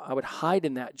day out. I would hide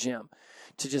in that gym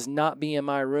to just not be in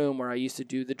my room where I used to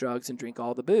do the drugs and drink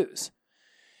all the booze.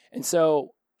 And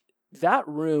so that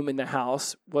room in the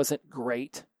house wasn't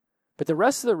great, but the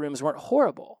rest of the rooms weren't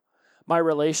horrible. My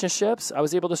relationships, I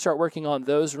was able to start working on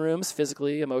those rooms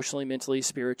physically, emotionally, mentally,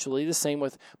 spiritually. The same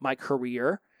with my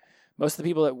career. Most of the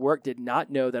people at work did not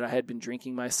know that I had been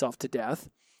drinking myself to death.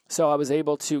 So I was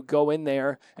able to go in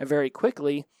there and very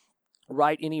quickly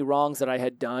right any wrongs that I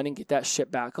had done and get that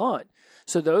shit back on.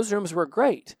 So those rooms were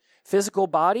great. Physical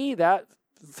body, that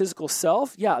physical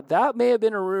self, yeah, that may have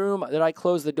been a room that I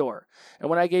closed the door. And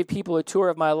when I gave people a tour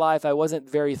of my life, I wasn't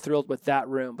very thrilled with that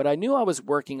room, but I knew I was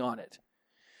working on it.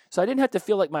 So I didn't have to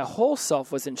feel like my whole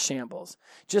self was in shambles.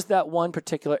 Just that one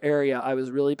particular area I was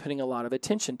really putting a lot of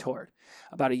attention toward.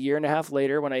 About a year and a half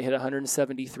later, when I hit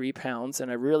 173 pounds,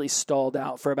 and I really stalled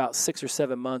out for about 6 or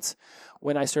 7 months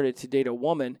when I started to date a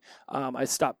woman, I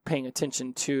stopped paying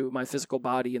attention to my physical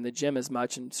body in the gym as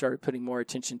much and started putting more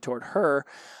attention toward her.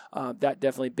 That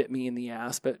definitely bit me in the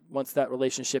ass. But once that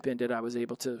relationship ended, I was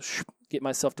able to get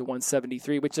myself to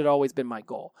 173, which had always been my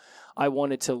goal. I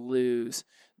wanted to lose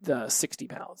the 60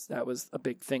 pounds. That was a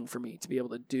big thing for me, to be able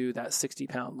to do that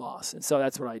 60-pound loss. And so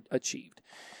that's what I achieved.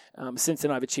 Since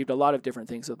then, I've achieved a lot of different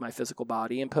things with my physical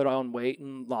body and put on weight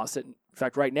and lost it. In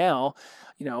fact, right now,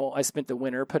 I spent the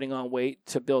winter putting on weight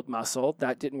to build muscle.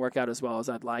 That didn't work out as well as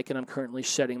I'd like, and I'm currently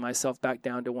shedding myself back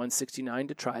down to 169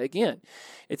 to try again.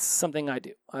 It's something I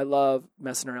do. I love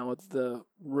messing around with the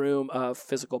room of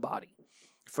physical body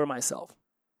for myself.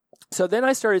 So then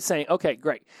I started saying, okay,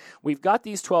 great. We've got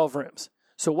these 12 rooms.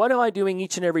 So what am I doing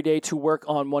each and every day to work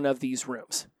on one of these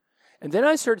rooms? And then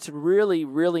I started to really,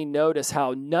 really notice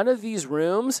how none of these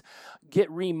rooms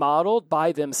get remodeled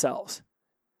by themselves,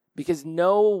 because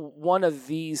no one of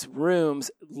these rooms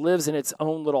lives in its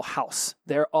own little house.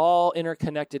 They're all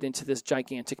interconnected into this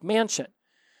gigantic mansion.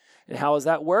 And how does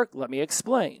that work? Let me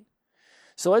explain.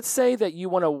 So let's say that you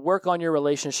want to work on your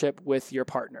relationship with your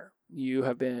partner. You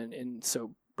have been in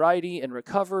sobriety and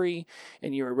recovery,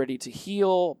 and you are ready to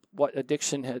heal what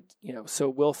addiction had, so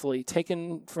willfully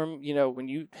taken from, when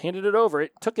you handed it over,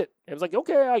 it took it. It was like,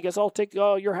 okay, I guess I'll take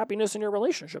your happiness in your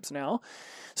relationships now.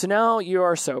 So now you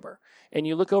are sober, and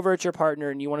you look over at your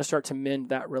partner, and you want to start to mend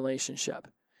that relationship.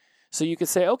 So you could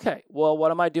say, okay, well,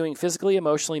 what am I doing physically,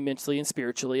 emotionally, mentally, and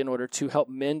spiritually in order to help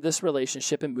mend this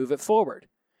relationship and move it forward?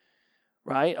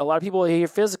 Right? A lot of people hear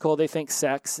physical, they think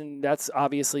sex, and that's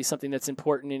obviously something that's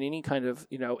important in any kind of,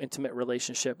 intimate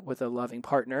relationship with a loving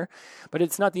partner, but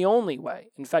it's not the only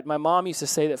way. In fact, my mom used to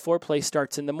say that foreplay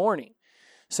starts in the morning.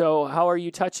 So how are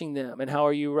you touching them, and how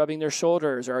are you rubbing their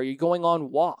shoulders, or are you going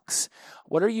on walks?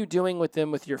 What are you doing with them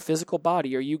with your physical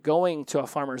body? Are you going to a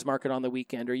farmer's market on the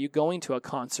weekend? Are you going to a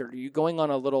concert? Are you going on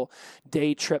a little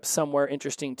day trip somewhere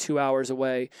interesting 2 hours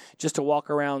away just to walk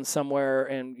around somewhere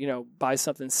and, buy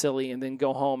something silly and then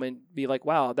go home and be like,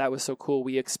 wow, that was so cool.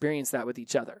 We experienced that with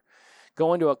each other.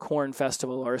 Going to a corn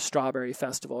festival or a strawberry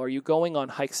festival? Are you going on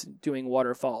hikes doing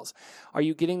waterfalls? Are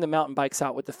you getting the mountain bikes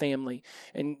out with the family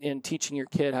and teaching your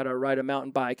kid how to ride a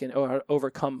mountain bike and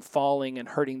overcome falling and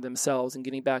hurting themselves and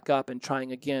getting back up and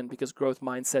trying again, because growth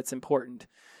mindset's important,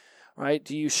 right?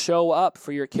 Do you show up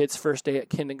for your kid's first day at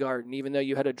kindergarten, even though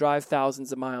you had to drive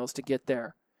thousands of miles to get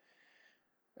there?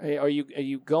 Are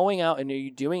you going out and are you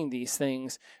doing these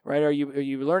things, right? Are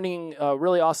you learning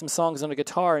really awesome songs on a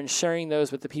guitar and sharing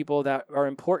those with the people that are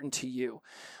important to you?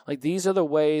 Like, these are the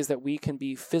ways that we can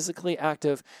be physically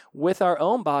active with our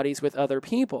own bodies with other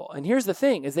people. And here's the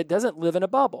thing, is it doesn't live in a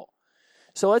bubble.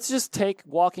 So let's just take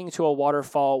walking to a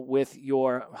waterfall with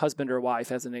your husband or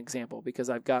wife as an example, because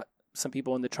I've got some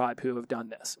people in the tribe who have done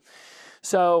this.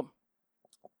 So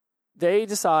they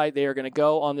decide they are going to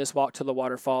go on this walk to the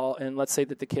waterfall, and let's say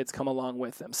that the kids come along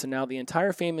with them. So now the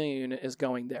entire family unit is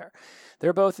going there.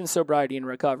 They're both in sobriety and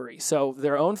recovery. So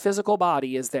their own physical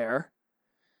body is there,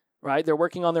 right? They're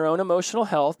working on their own emotional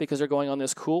health because they're going on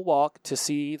this cool walk to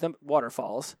see the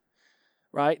waterfalls,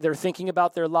 right? They're thinking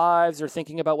about their lives. They're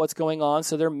thinking about what's going on.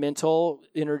 So their mental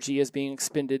energy is being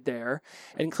expended there.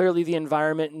 And clearly the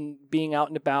environment and being out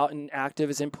and about and active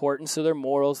is important. So their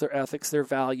morals, their ethics, their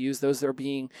values, those are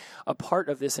being a part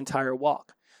of this entire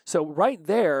walk. So right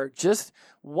there, just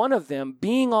one of them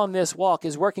being on this walk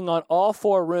is working on all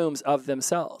 4 rooms of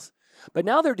themselves. But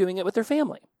now they're doing it with their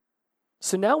family.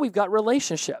 So now we've got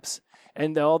relationships.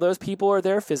 And all those people are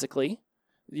there physically.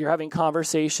 You're having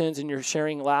conversations and you're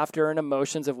sharing laughter and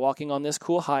emotions of walking on this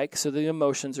cool hike, so the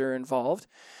emotions are involved.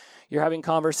 You're having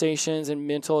conversations and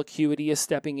mental acuity is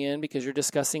stepping in because you're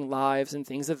discussing lives and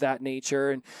things of that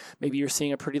nature. And maybe you're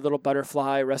seeing a pretty little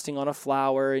butterfly resting on a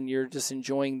flower and you're just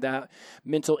enjoying that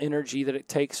mental energy that it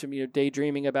takes from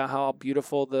daydreaming about how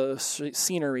beautiful the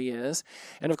scenery is.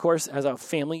 And of course, as a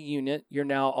family unit, you're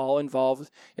now all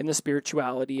involved in the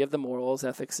spirituality of the morals,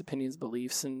 ethics, opinions,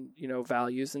 beliefs, and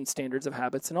values and standards of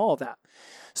habits and all of that.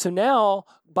 So now,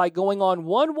 by going on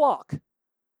one walk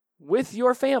with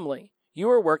your family, you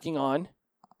are working on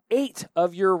 8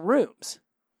 of your rooms.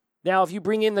 Now, if you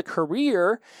bring in the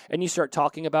career and you start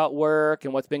talking about work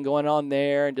and what's been going on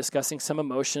there and discussing some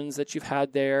emotions that you've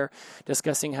had there,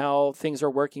 discussing how things are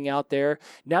working out there,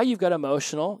 now you've got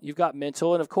emotional, you've got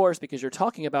mental, and of course, because you're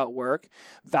talking about work,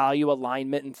 value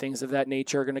alignment and things of that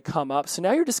nature are going to come up. So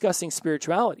now you're discussing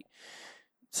spirituality.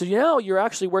 So now you're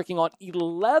actually working on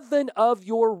 11 of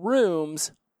your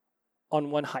rooms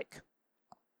on one hike.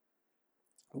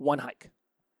 One hike.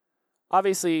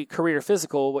 Obviously, career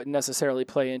physical wouldn't necessarily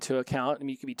play into account. I mean,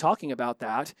 you could be talking about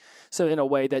that. So in a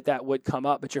way that would come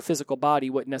up, but your physical body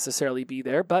wouldn't necessarily be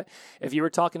there. But if you were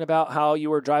talking about how you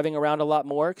were driving around a lot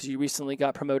more because you recently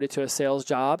got promoted to a sales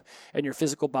job and your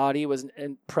physical body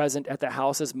wasn't present at the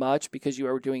house as much because you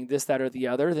were doing this, that, or the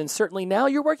other, then certainly now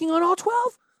you're working on all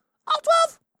 12. All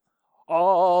 12.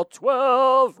 All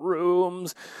 12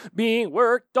 rooms being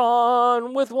worked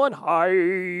on with one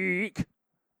hike.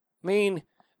 I mean,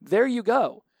 there you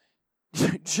go.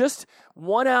 Just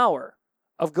 1 hour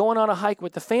of going on a hike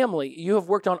with the family, you have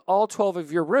worked on all 12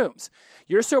 of your rooms.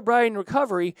 Your sobriety and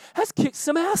recovery has kicked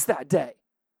some ass that day.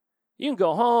 You can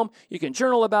go home, you can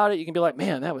journal about it, you can be like,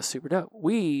 man, that was super dope.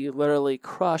 We literally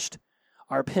crushed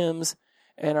our PIMS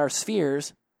and our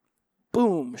spheres.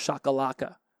 Boom,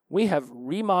 shakalaka. We have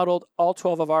remodeled all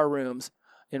 12 of our rooms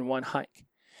in one hike.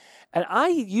 And I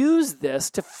use this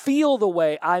to feel the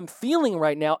way I'm feeling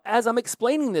right now as I'm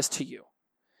explaining this to you.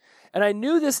 And I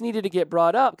knew this needed to get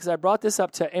brought up because I brought this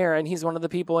up to Aaron. He's one of the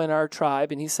people in our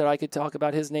tribe, and he said I could talk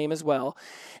about his name as well.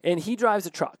 And he drives a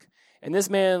truck. And this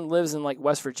man lives in like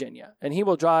West Virginia, and he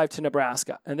will drive to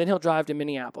Nebraska, and then he'll drive to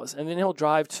Minneapolis, and then he'll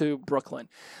drive to Brooklyn,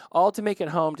 all to make it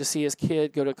home to see his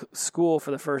kid go to school for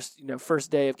the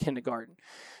first day of kindergarten.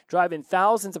 Driving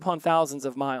thousands upon thousands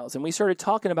of miles. And we started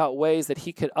talking about ways that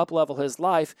he could up-level his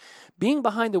life being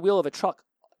behind the wheel of a truck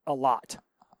a lot.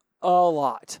 A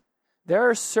lot. There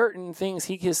are certain things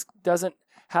he just doesn't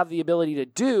have the ability to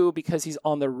do because he's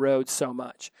on the road so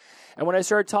much. And when I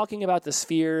started talking about the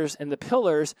spheres and the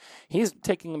pillars, he's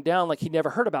taking them down like he'd never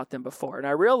heard about them before. And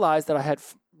I realized that I had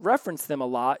referenced them a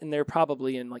lot, and they're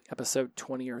probably in like episode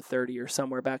 20 or 30 or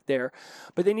somewhere back there,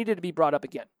 but they needed to be brought up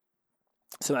again.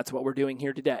 So that's what we're doing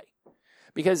here today.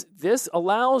 Because this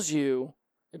allows you,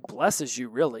 it blesses you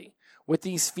really, with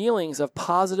these feelings of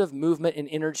positive movement and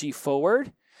energy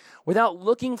forward without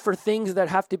looking for things that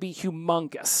have to be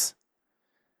humongous.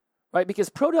 Right? Because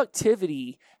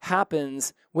productivity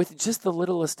happens with just the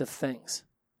littlest of things.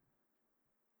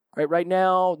 Right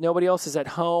now, nobody else is at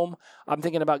home. I'm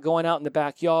thinking about going out in the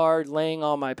backyard, laying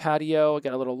on my patio. I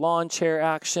got a little lawn chair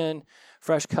action.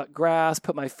 Fresh cut grass,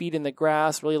 put my feet in the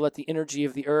grass, really let the energy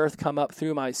of the earth come up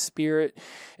through my spirit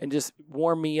and just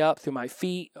warm me up through my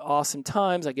feet. Awesome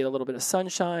times. I get a little bit of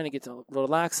sunshine. I get to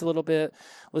relax a little bit,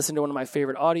 listen to one of my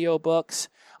favorite audiobooks.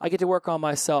 I get to work on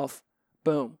myself,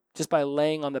 boom, just by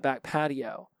laying on the back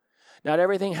patio. Not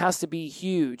everything has to be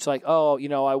huge, like,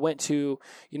 I went to,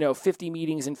 50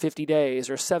 meetings in 50 days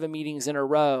or 7 meetings in a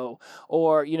row,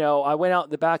 or, I went out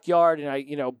in the backyard and I,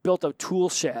 built a tool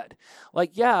shed.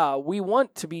 Like, yeah, we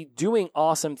want to be doing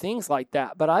awesome things like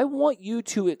that, but I want you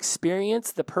to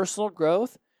experience the personal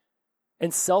growth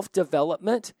and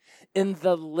self-development in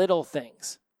the little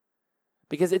things.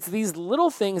 Because it's these little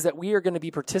things that we are going to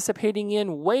be participating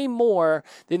in way more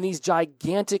than these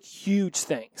gigantic, huge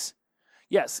things.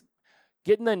 Yes,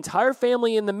 getting the entire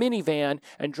family in the minivan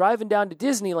and driving down to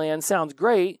Disneyland sounds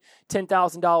great.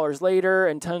 $10,000 later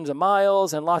and tons of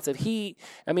miles and lots of heat.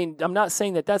 I mean, I'm not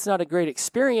saying that that's not a great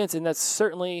experience, and that's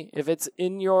certainly, if it's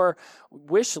in your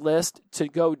wish list to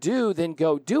go do, then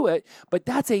go do it. But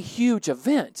that's a huge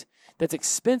event that's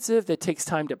expensive, that takes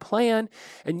time to plan.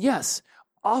 And yes,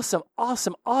 awesome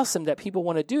that people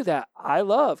want to do that. I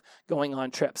love going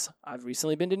on trips. I've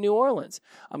recently been to New Orleans.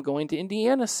 I'm going to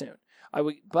Indiana soon.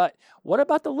 But what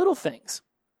about the little things?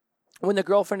 When the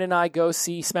girlfriend and I go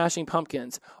see Smashing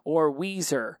Pumpkins or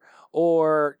Weezer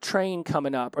or Train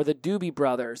coming up or the Doobie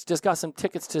Brothers, just got some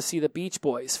tickets to see the Beach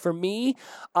Boys. For me,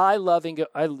 I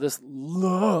just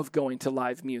love going to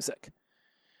live music.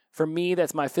 For me,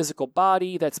 that's my physical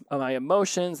body, that's my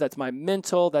emotions, that's my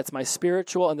mental, that's my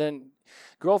spiritual. And then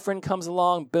girlfriend comes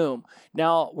along, boom.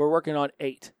 Now we're working on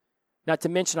 8. Not to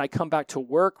mention, I come back to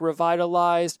work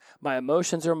revitalized. My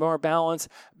emotions are more balanced.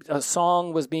 A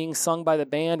song was being sung by the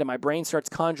band, and my brain starts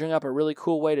conjuring up a really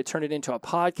cool way to turn it into a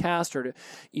podcast or to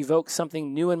evoke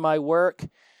something new in my work.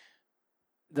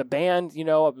 The band,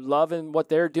 loving what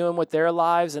they're doing with their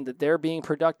lives and that they're being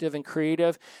productive and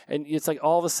creative. And it's like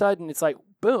all of a sudden, it's like,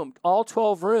 boom, all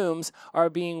 12 rooms are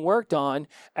being worked on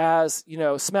as,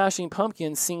 Smashing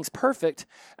Pumpkins sings Perfect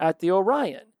at the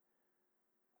Orion.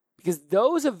 Because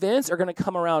those events are going to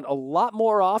come around a lot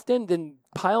more often than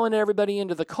piling everybody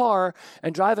into the car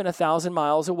and driving 1,000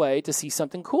 miles away to see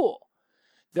something cool.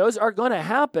 Those are going to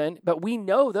happen, but we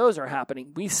know those are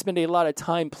happening. We spend a lot of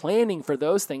time planning for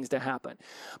those things to happen.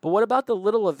 But what about the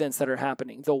little events that are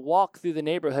happening? The walk through the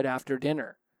neighborhood after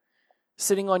dinner,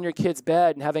 sitting on your kid's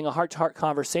bed and having a heart-to-heart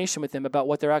conversation with them about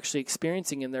what they're actually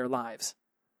experiencing in their lives.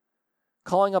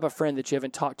 Calling up a friend that you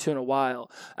haven't talked to in a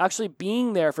while, actually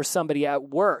being there for somebody at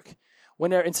work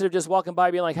when they're, instead of just walking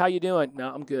by being like, how you doing?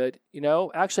 No, I'm good.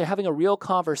 Actually having a real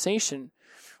conversation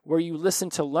where you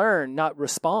listen to learn, not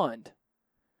respond.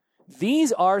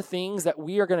 These are things that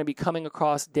we are going to be coming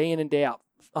across day in and day out,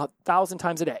 1,000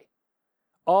 times a day.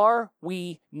 Are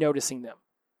we noticing them?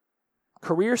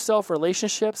 Career, self,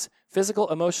 relationships, physical,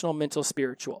 emotional, mental,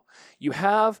 spiritual. You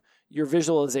have your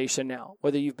visualization now,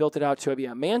 whether you've built it out to be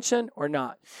a mansion or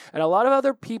not. And a lot of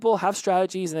other people have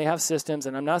strategies and they have systems,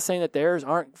 and I'm not saying that theirs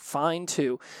aren't fine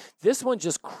too. This one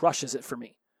just crushes it for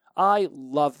me. I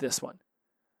love this one.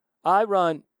 I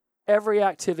run every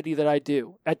activity that I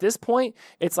do. At this point,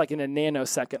 it's like in a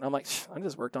nanosecond. I'm like, I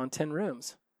just worked on 10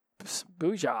 rooms.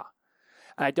 Booyah.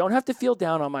 I don't have to feel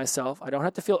down on myself. I don't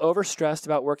have to feel overstressed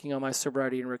about working on my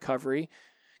sobriety and recovery.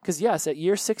 Because yes, at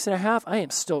year 6.5, I am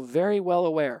still very well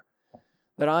aware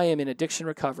that I am in addiction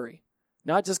recovery,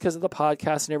 not just because of the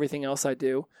podcast and everything else I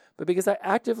do, but because I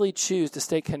actively choose to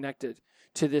stay connected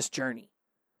to this journey.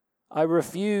 I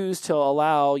refuse to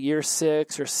allow year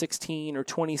 6 or 16 or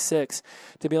 26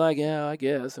 to be like, yeah, I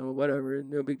guess, whatever,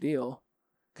 no big deal.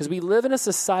 Because we live in a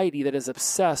society that is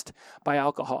obsessed by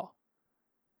alcohol.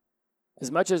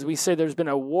 As much as we say there's been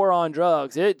a war on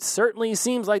drugs, it certainly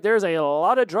seems like there's a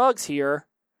lot of drugs here.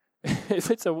 If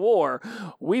it's a war,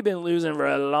 we've been losing for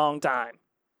a long time.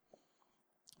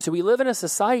 So we live in a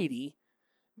society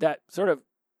that sort of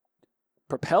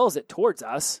propels it towards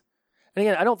us. And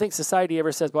again, I don't think society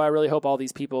ever says, well, I really hope all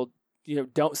these people,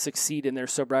 don't succeed in their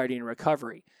sobriety and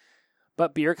recovery.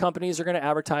 But beer companies are going to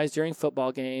advertise during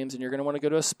football games, and you're going to want to go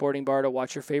to a sporting bar to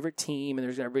watch your favorite team, and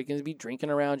there's everybody going to be drinking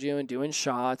around you and doing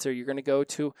shots, or you're going to go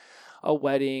to a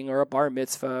wedding or a bar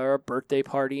mitzvah or a birthday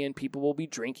party, and people will be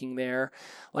drinking there.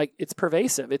 Like, it's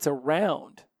pervasive. It's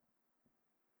around.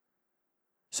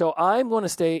 So I'm going to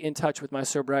stay in touch with my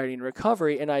sobriety and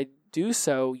recovery, and I do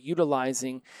so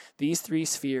utilizing these 3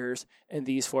 spheres and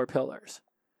these 4 pillars.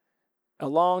 A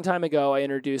long time ago, I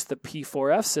introduced the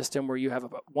P4F system where you have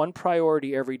about 1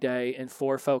 priority every day and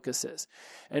 4 focuses.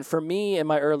 And for me, in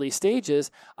my early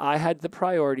stages, I had the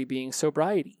priority being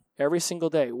sobriety. Every single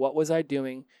day, what was I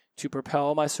doing to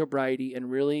propel my sobriety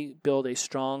and really build a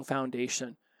strong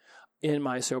foundation in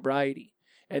my sobriety?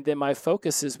 And then my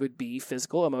focuses would be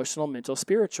physical, emotional, mental,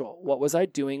 spiritual. What was I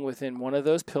doing within one of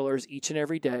those pillars each and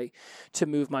every day to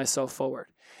move myself forward?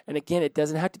 And again, it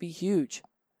doesn't have to be huge.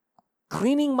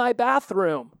 Cleaning my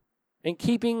bathroom and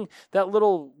keeping that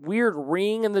little weird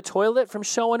ring in the toilet from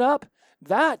showing up,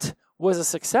 that was a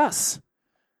success.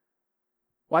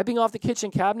 Wiping off the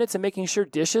kitchen cabinets and making sure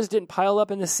dishes didn't pile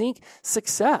up in the sink,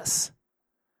 success.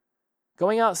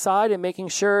 Going outside and making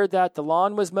sure that the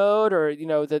lawn was mowed or,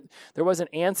 that there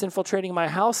wasn't ants infiltrating my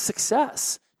house,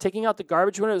 success. Taking out the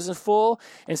garbage when it was full,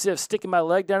 instead of sticking my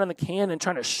leg down in the can and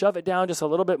trying to shove it down just a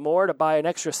little bit more to buy an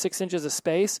extra 6 inches of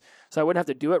space so I wouldn't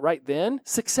have to do it right then,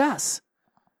 success.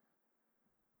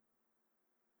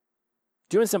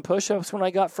 Doing some push-ups when I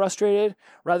got frustrated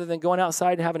rather than going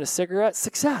outside and having a cigarette,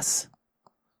 success.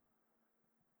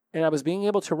 And I was being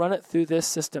able to run it through this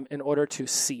system in order to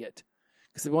see it.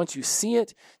 Because once you see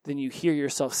it, then you hear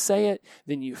yourself say it,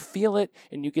 then you feel it,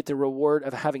 and you get the reward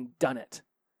of having done it.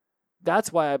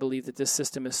 That's why I believe that this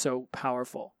system is so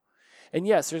powerful. And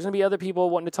yes, there's going to be other people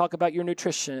wanting to talk about your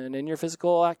nutrition and your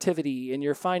physical activity and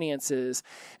your finances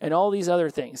and all these other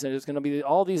things. And there's going to be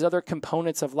all these other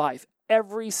components of life.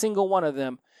 Every single one of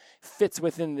them fits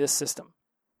within this system.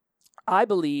 I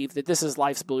believe that this is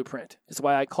life's blueprint. It's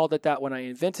why I called it that when I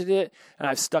invented it, and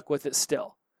I've stuck with it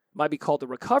still. It might be called the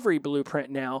recovery blueprint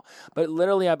now, but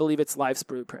literally I believe it's life's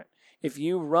blueprint. If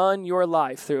you run your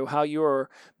life through how you're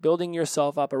building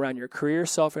yourself up around your career,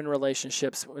 self, and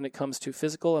relationships when it comes to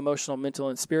physical, emotional, mental,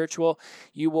 and spiritual,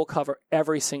 you will cover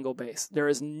every single base. There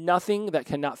is nothing that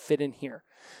cannot fit in here.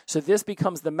 So this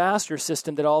becomes the master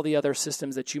system that all the other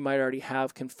systems that you might already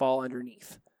have can fall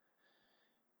underneath.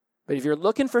 But if you're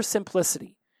looking for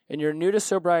simplicity and you're new to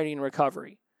sobriety and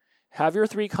recovery, have your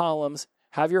 3 columns,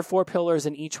 have your 4 pillars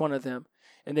in each one of them,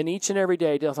 and then each and every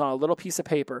day, just on a little piece of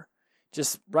paper,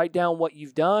 just write down what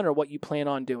you've done or what you plan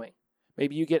on doing.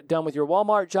 Maybe you get done with your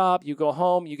Walmart job, you go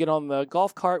home, you get on the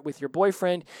golf cart with your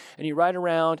boyfriend, and you ride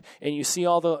around, and you see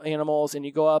all the animals, and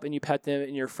you go up and you pet them,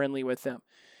 and you're friendly with them.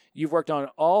 You've worked on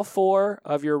all 4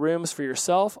 of your rooms for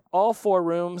yourself, all 4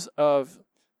 rooms of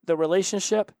the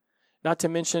relationship, not to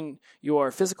mention your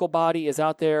physical body is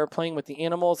out there playing with the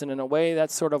animals, and in a way,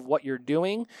 that's sort of what you're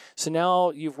doing. So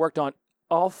now you've worked on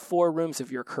all 4 rooms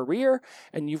of your career,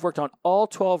 and you've worked on all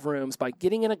 12 rooms by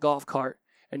getting in a golf cart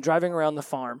and driving around the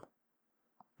farm,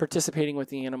 participating with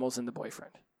the animals and the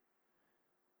boyfriend.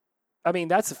 I mean,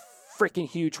 that's a freaking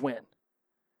huge win.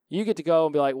 You get to go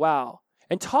and be like, wow,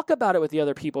 and talk about it with the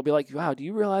other people. Be like, wow, do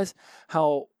you realize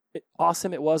how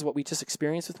awesome it was what we just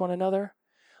experienced with one another?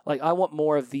 Like, I want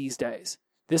more of these days.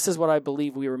 This is what I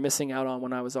believe we were missing out on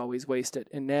when I was always wasted.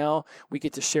 And now we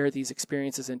get to share these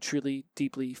experiences and truly,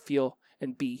 deeply feel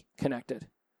and be connected.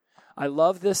 I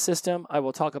love this system. I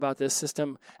will talk about this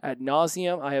system ad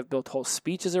nauseum. I have built whole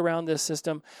speeches around this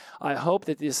system. I hope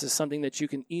that this is something that you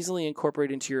can easily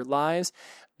incorporate into your lives.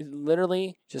 It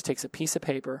literally just takes a piece of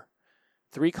paper,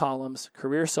 3 columns,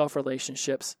 career, self,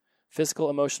 relationships, physical,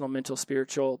 emotional, mental,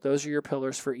 spiritual. Those are your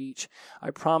pillars for each.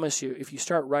 I promise you, if you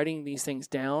start writing these things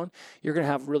down, you're going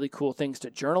to have really cool things to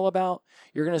journal about.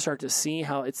 You're going to start to see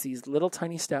how it's these little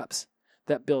tiny steps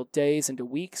that build days into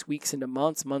weeks, weeks into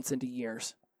months, months into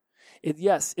years.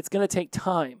 Yes, it's going to take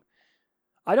time.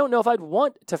 I don't know if I'd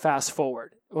want to fast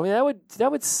forward. I mean,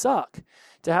 that would suck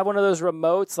to have one of those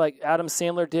remotes like Adam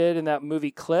Sandler did in that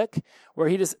movie Click, where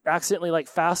he just accidentally like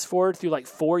fast forward through like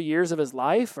 4 years of his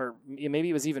life, or maybe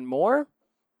it was even more.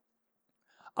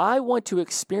 I want to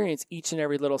experience each and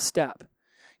every little step,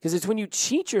 because it's when you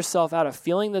cheat yourself out of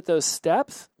feeling that those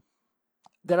steps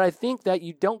that I think that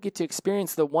you don't get to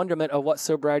experience the wonderment of what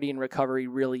sobriety and recovery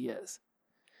really is.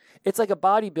 It's like a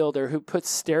bodybuilder who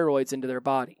puts steroids into their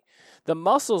body. The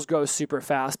muscles grow super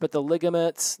fast, but the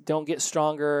ligaments don't get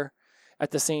stronger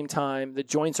at the same time. The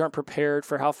joints aren't prepared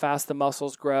for how fast the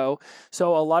muscles grow.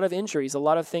 So a lot of injuries, a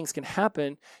lot of things can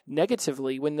happen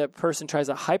negatively when the person tries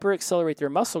to hyper accelerate their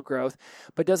muscle growth,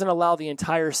 but doesn't allow the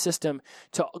entire system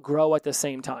to grow at the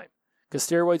same time. Because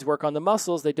steroids work on the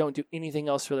muscles, they don't do anything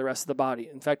else for the rest of the body.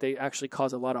 In fact, they actually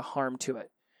cause a lot of harm to it.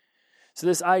 So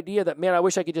this idea that, man, I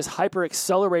wish I could just hyper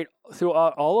accelerate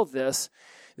throughout all of this,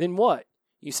 then what?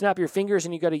 You snap your fingers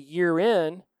and you got a year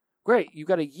in. Great, you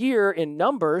got a year in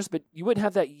numbers, but you wouldn't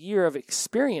have that year of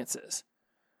experiences.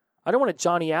 I don't want to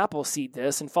Johnny Appleseed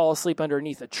this and fall asleep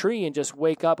underneath a tree and just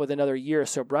wake up with another year of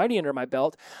sobriety under my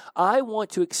belt. I want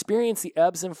to experience the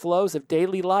ebbs and flows of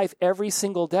daily life every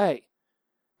single day.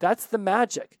 That's the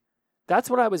magic. That's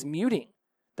what I was muting.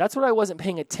 That's what I wasn't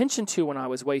paying attention to when I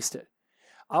was wasted.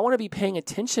 I want to be paying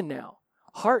attention now.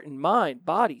 Heart and mind,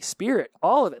 body, spirit,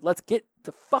 all of it. Let's get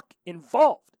the fuck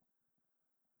involved.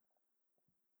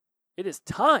 It is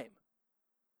time.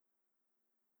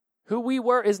 Who we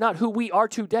were is not who we are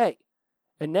today.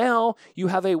 And now you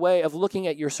have a way of looking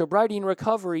at your sobriety and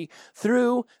recovery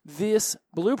through this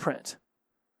blueprint.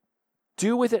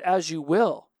 Do with it as you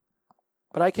will.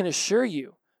 But I can assure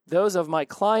you, those of my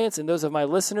clients and those of my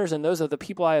listeners and those of the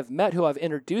people I have met who I've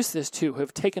introduced this to, who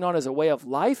have taken on as a way of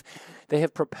life, they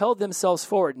have propelled themselves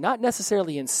forward, not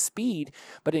necessarily in speed,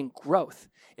 but in growth,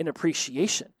 in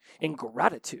appreciation, in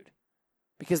gratitude,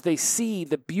 because they see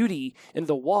the beauty in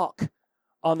the walk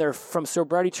on their from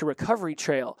sobriety to recovery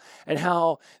trail, and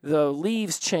how the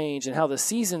leaves change and how the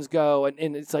seasons go. And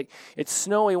it's like, it's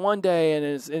snowy one day and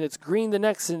it's green the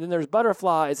next, and then there's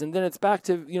butterflies, and then it's back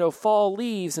to, fall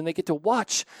leaves, and they get to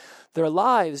watch their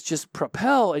lives just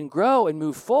propel and grow and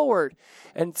move forward.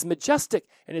 And it's majestic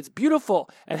and it's beautiful.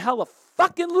 And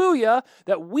hallelujah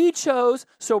that we chose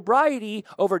sobriety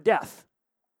over death.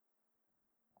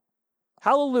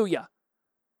 Hallelujah.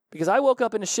 Because I woke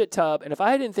up in a shit tub, and if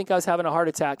I didn't think I was having a heart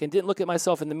attack and didn't look at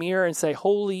myself in the mirror and say,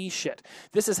 holy shit,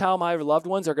 this is how my loved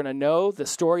ones are going to know the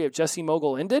story of Jesse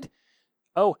Mogul ended?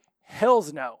 Oh,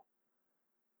 hells no.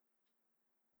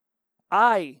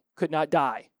 I could not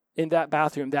die in that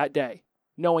bathroom that day,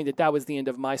 knowing that that was the end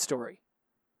of my story.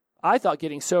 I thought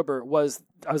getting sober I was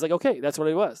like, okay, that's what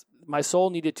it was. My soul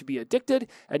needed to be addicted,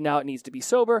 and now it needs to be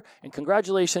sober, and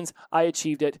congratulations, I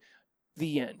achieved it.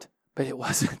 The end. but it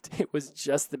wasn't. It was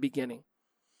just the beginning.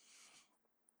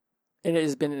 And it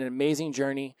has been an amazing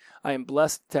journey. I am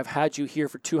blessed to have had you here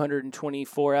for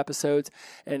 224 episodes,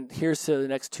 and here's to the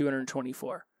next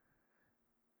 224.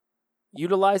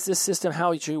 Utilize this system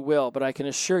how you will, but I can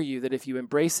assure you that if you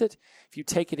embrace it, if you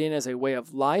take it in as a way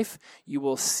of life, you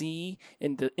will see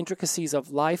in the intricacies of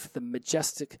life the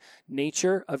majestic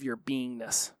nature of your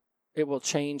beingness. It will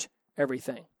change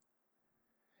everything.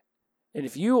 And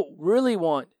if you really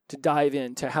want to dive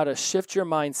into how to shift your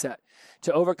mindset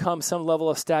to overcome some level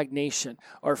of stagnation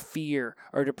or fear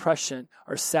or depression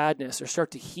or sadness, or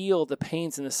start to heal the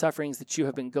pains and the sufferings that you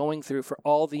have been going through for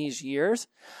all these years,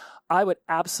 I would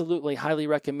absolutely highly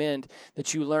recommend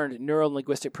that you learn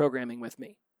neuro-linguistic programming with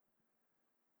me.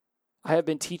 I have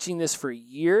been teaching this for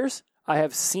years. I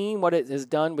have seen what it has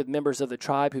done with members of the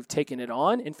tribe who've taken it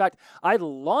on. In fact, I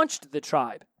launched the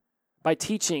tribe by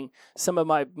teaching some of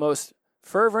my most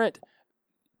fervent,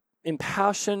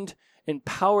 impassioned,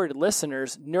 empowered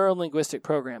listeners neuro-linguistic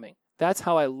programming. That's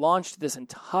how I launched this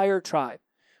entire tribe,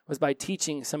 was by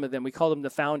teaching some of them. We called them the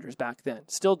founders back then.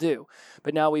 Still do.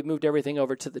 But now we've moved everything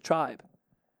over to the tribe.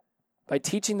 By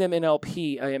teaching them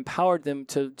NLP, I empowered them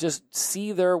to just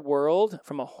see their world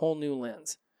from a whole new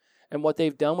lens. And what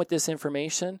they've done with this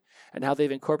information and how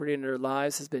they've incorporated it into their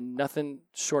lives has been nothing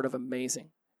short of amazing.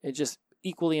 It's just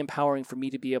equally empowering for me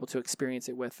to be able to experience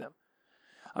it with them.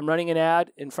 I'm running an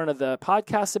ad in front of the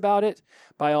podcast about it.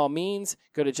 By all means,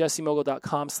 go to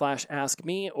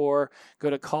jessemogul.com/askme or go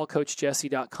to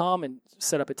callcoachjesse.com and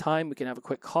set up a time. We can have a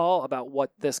quick call about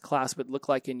what this class would look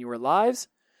like in your lives.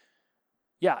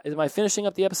 Yeah, am I finishing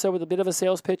up the episode with a bit of a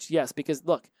sales pitch? Yes, because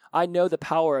look, I know the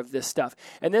power of this stuff.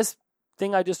 And this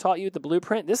thing I just taught you, the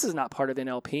blueprint, this is not part of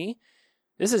NLP.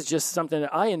 This is just something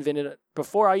that I invented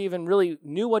before I even really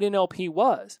knew what NLP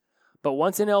was. But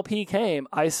once NLP came,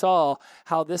 I saw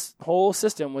how this whole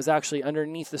system was actually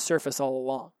underneath the surface all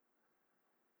along.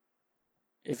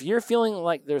 If you're feeling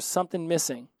like there's something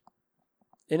missing,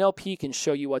 NLP can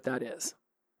show you what that is.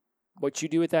 What you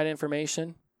do with that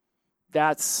information,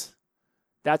 that's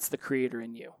the creator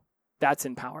in you. That's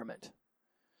empowerment.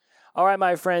 All right,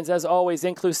 my friends, as always,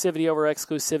 inclusivity over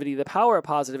exclusivity, the power of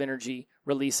positive energy,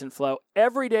 release and flow.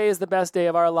 Every day is the best day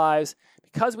of our lives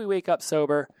because we wake up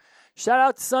sober. Shout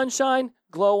out to Sunshine,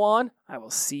 glow on. I will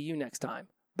see you next time.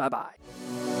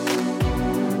 Bye-bye.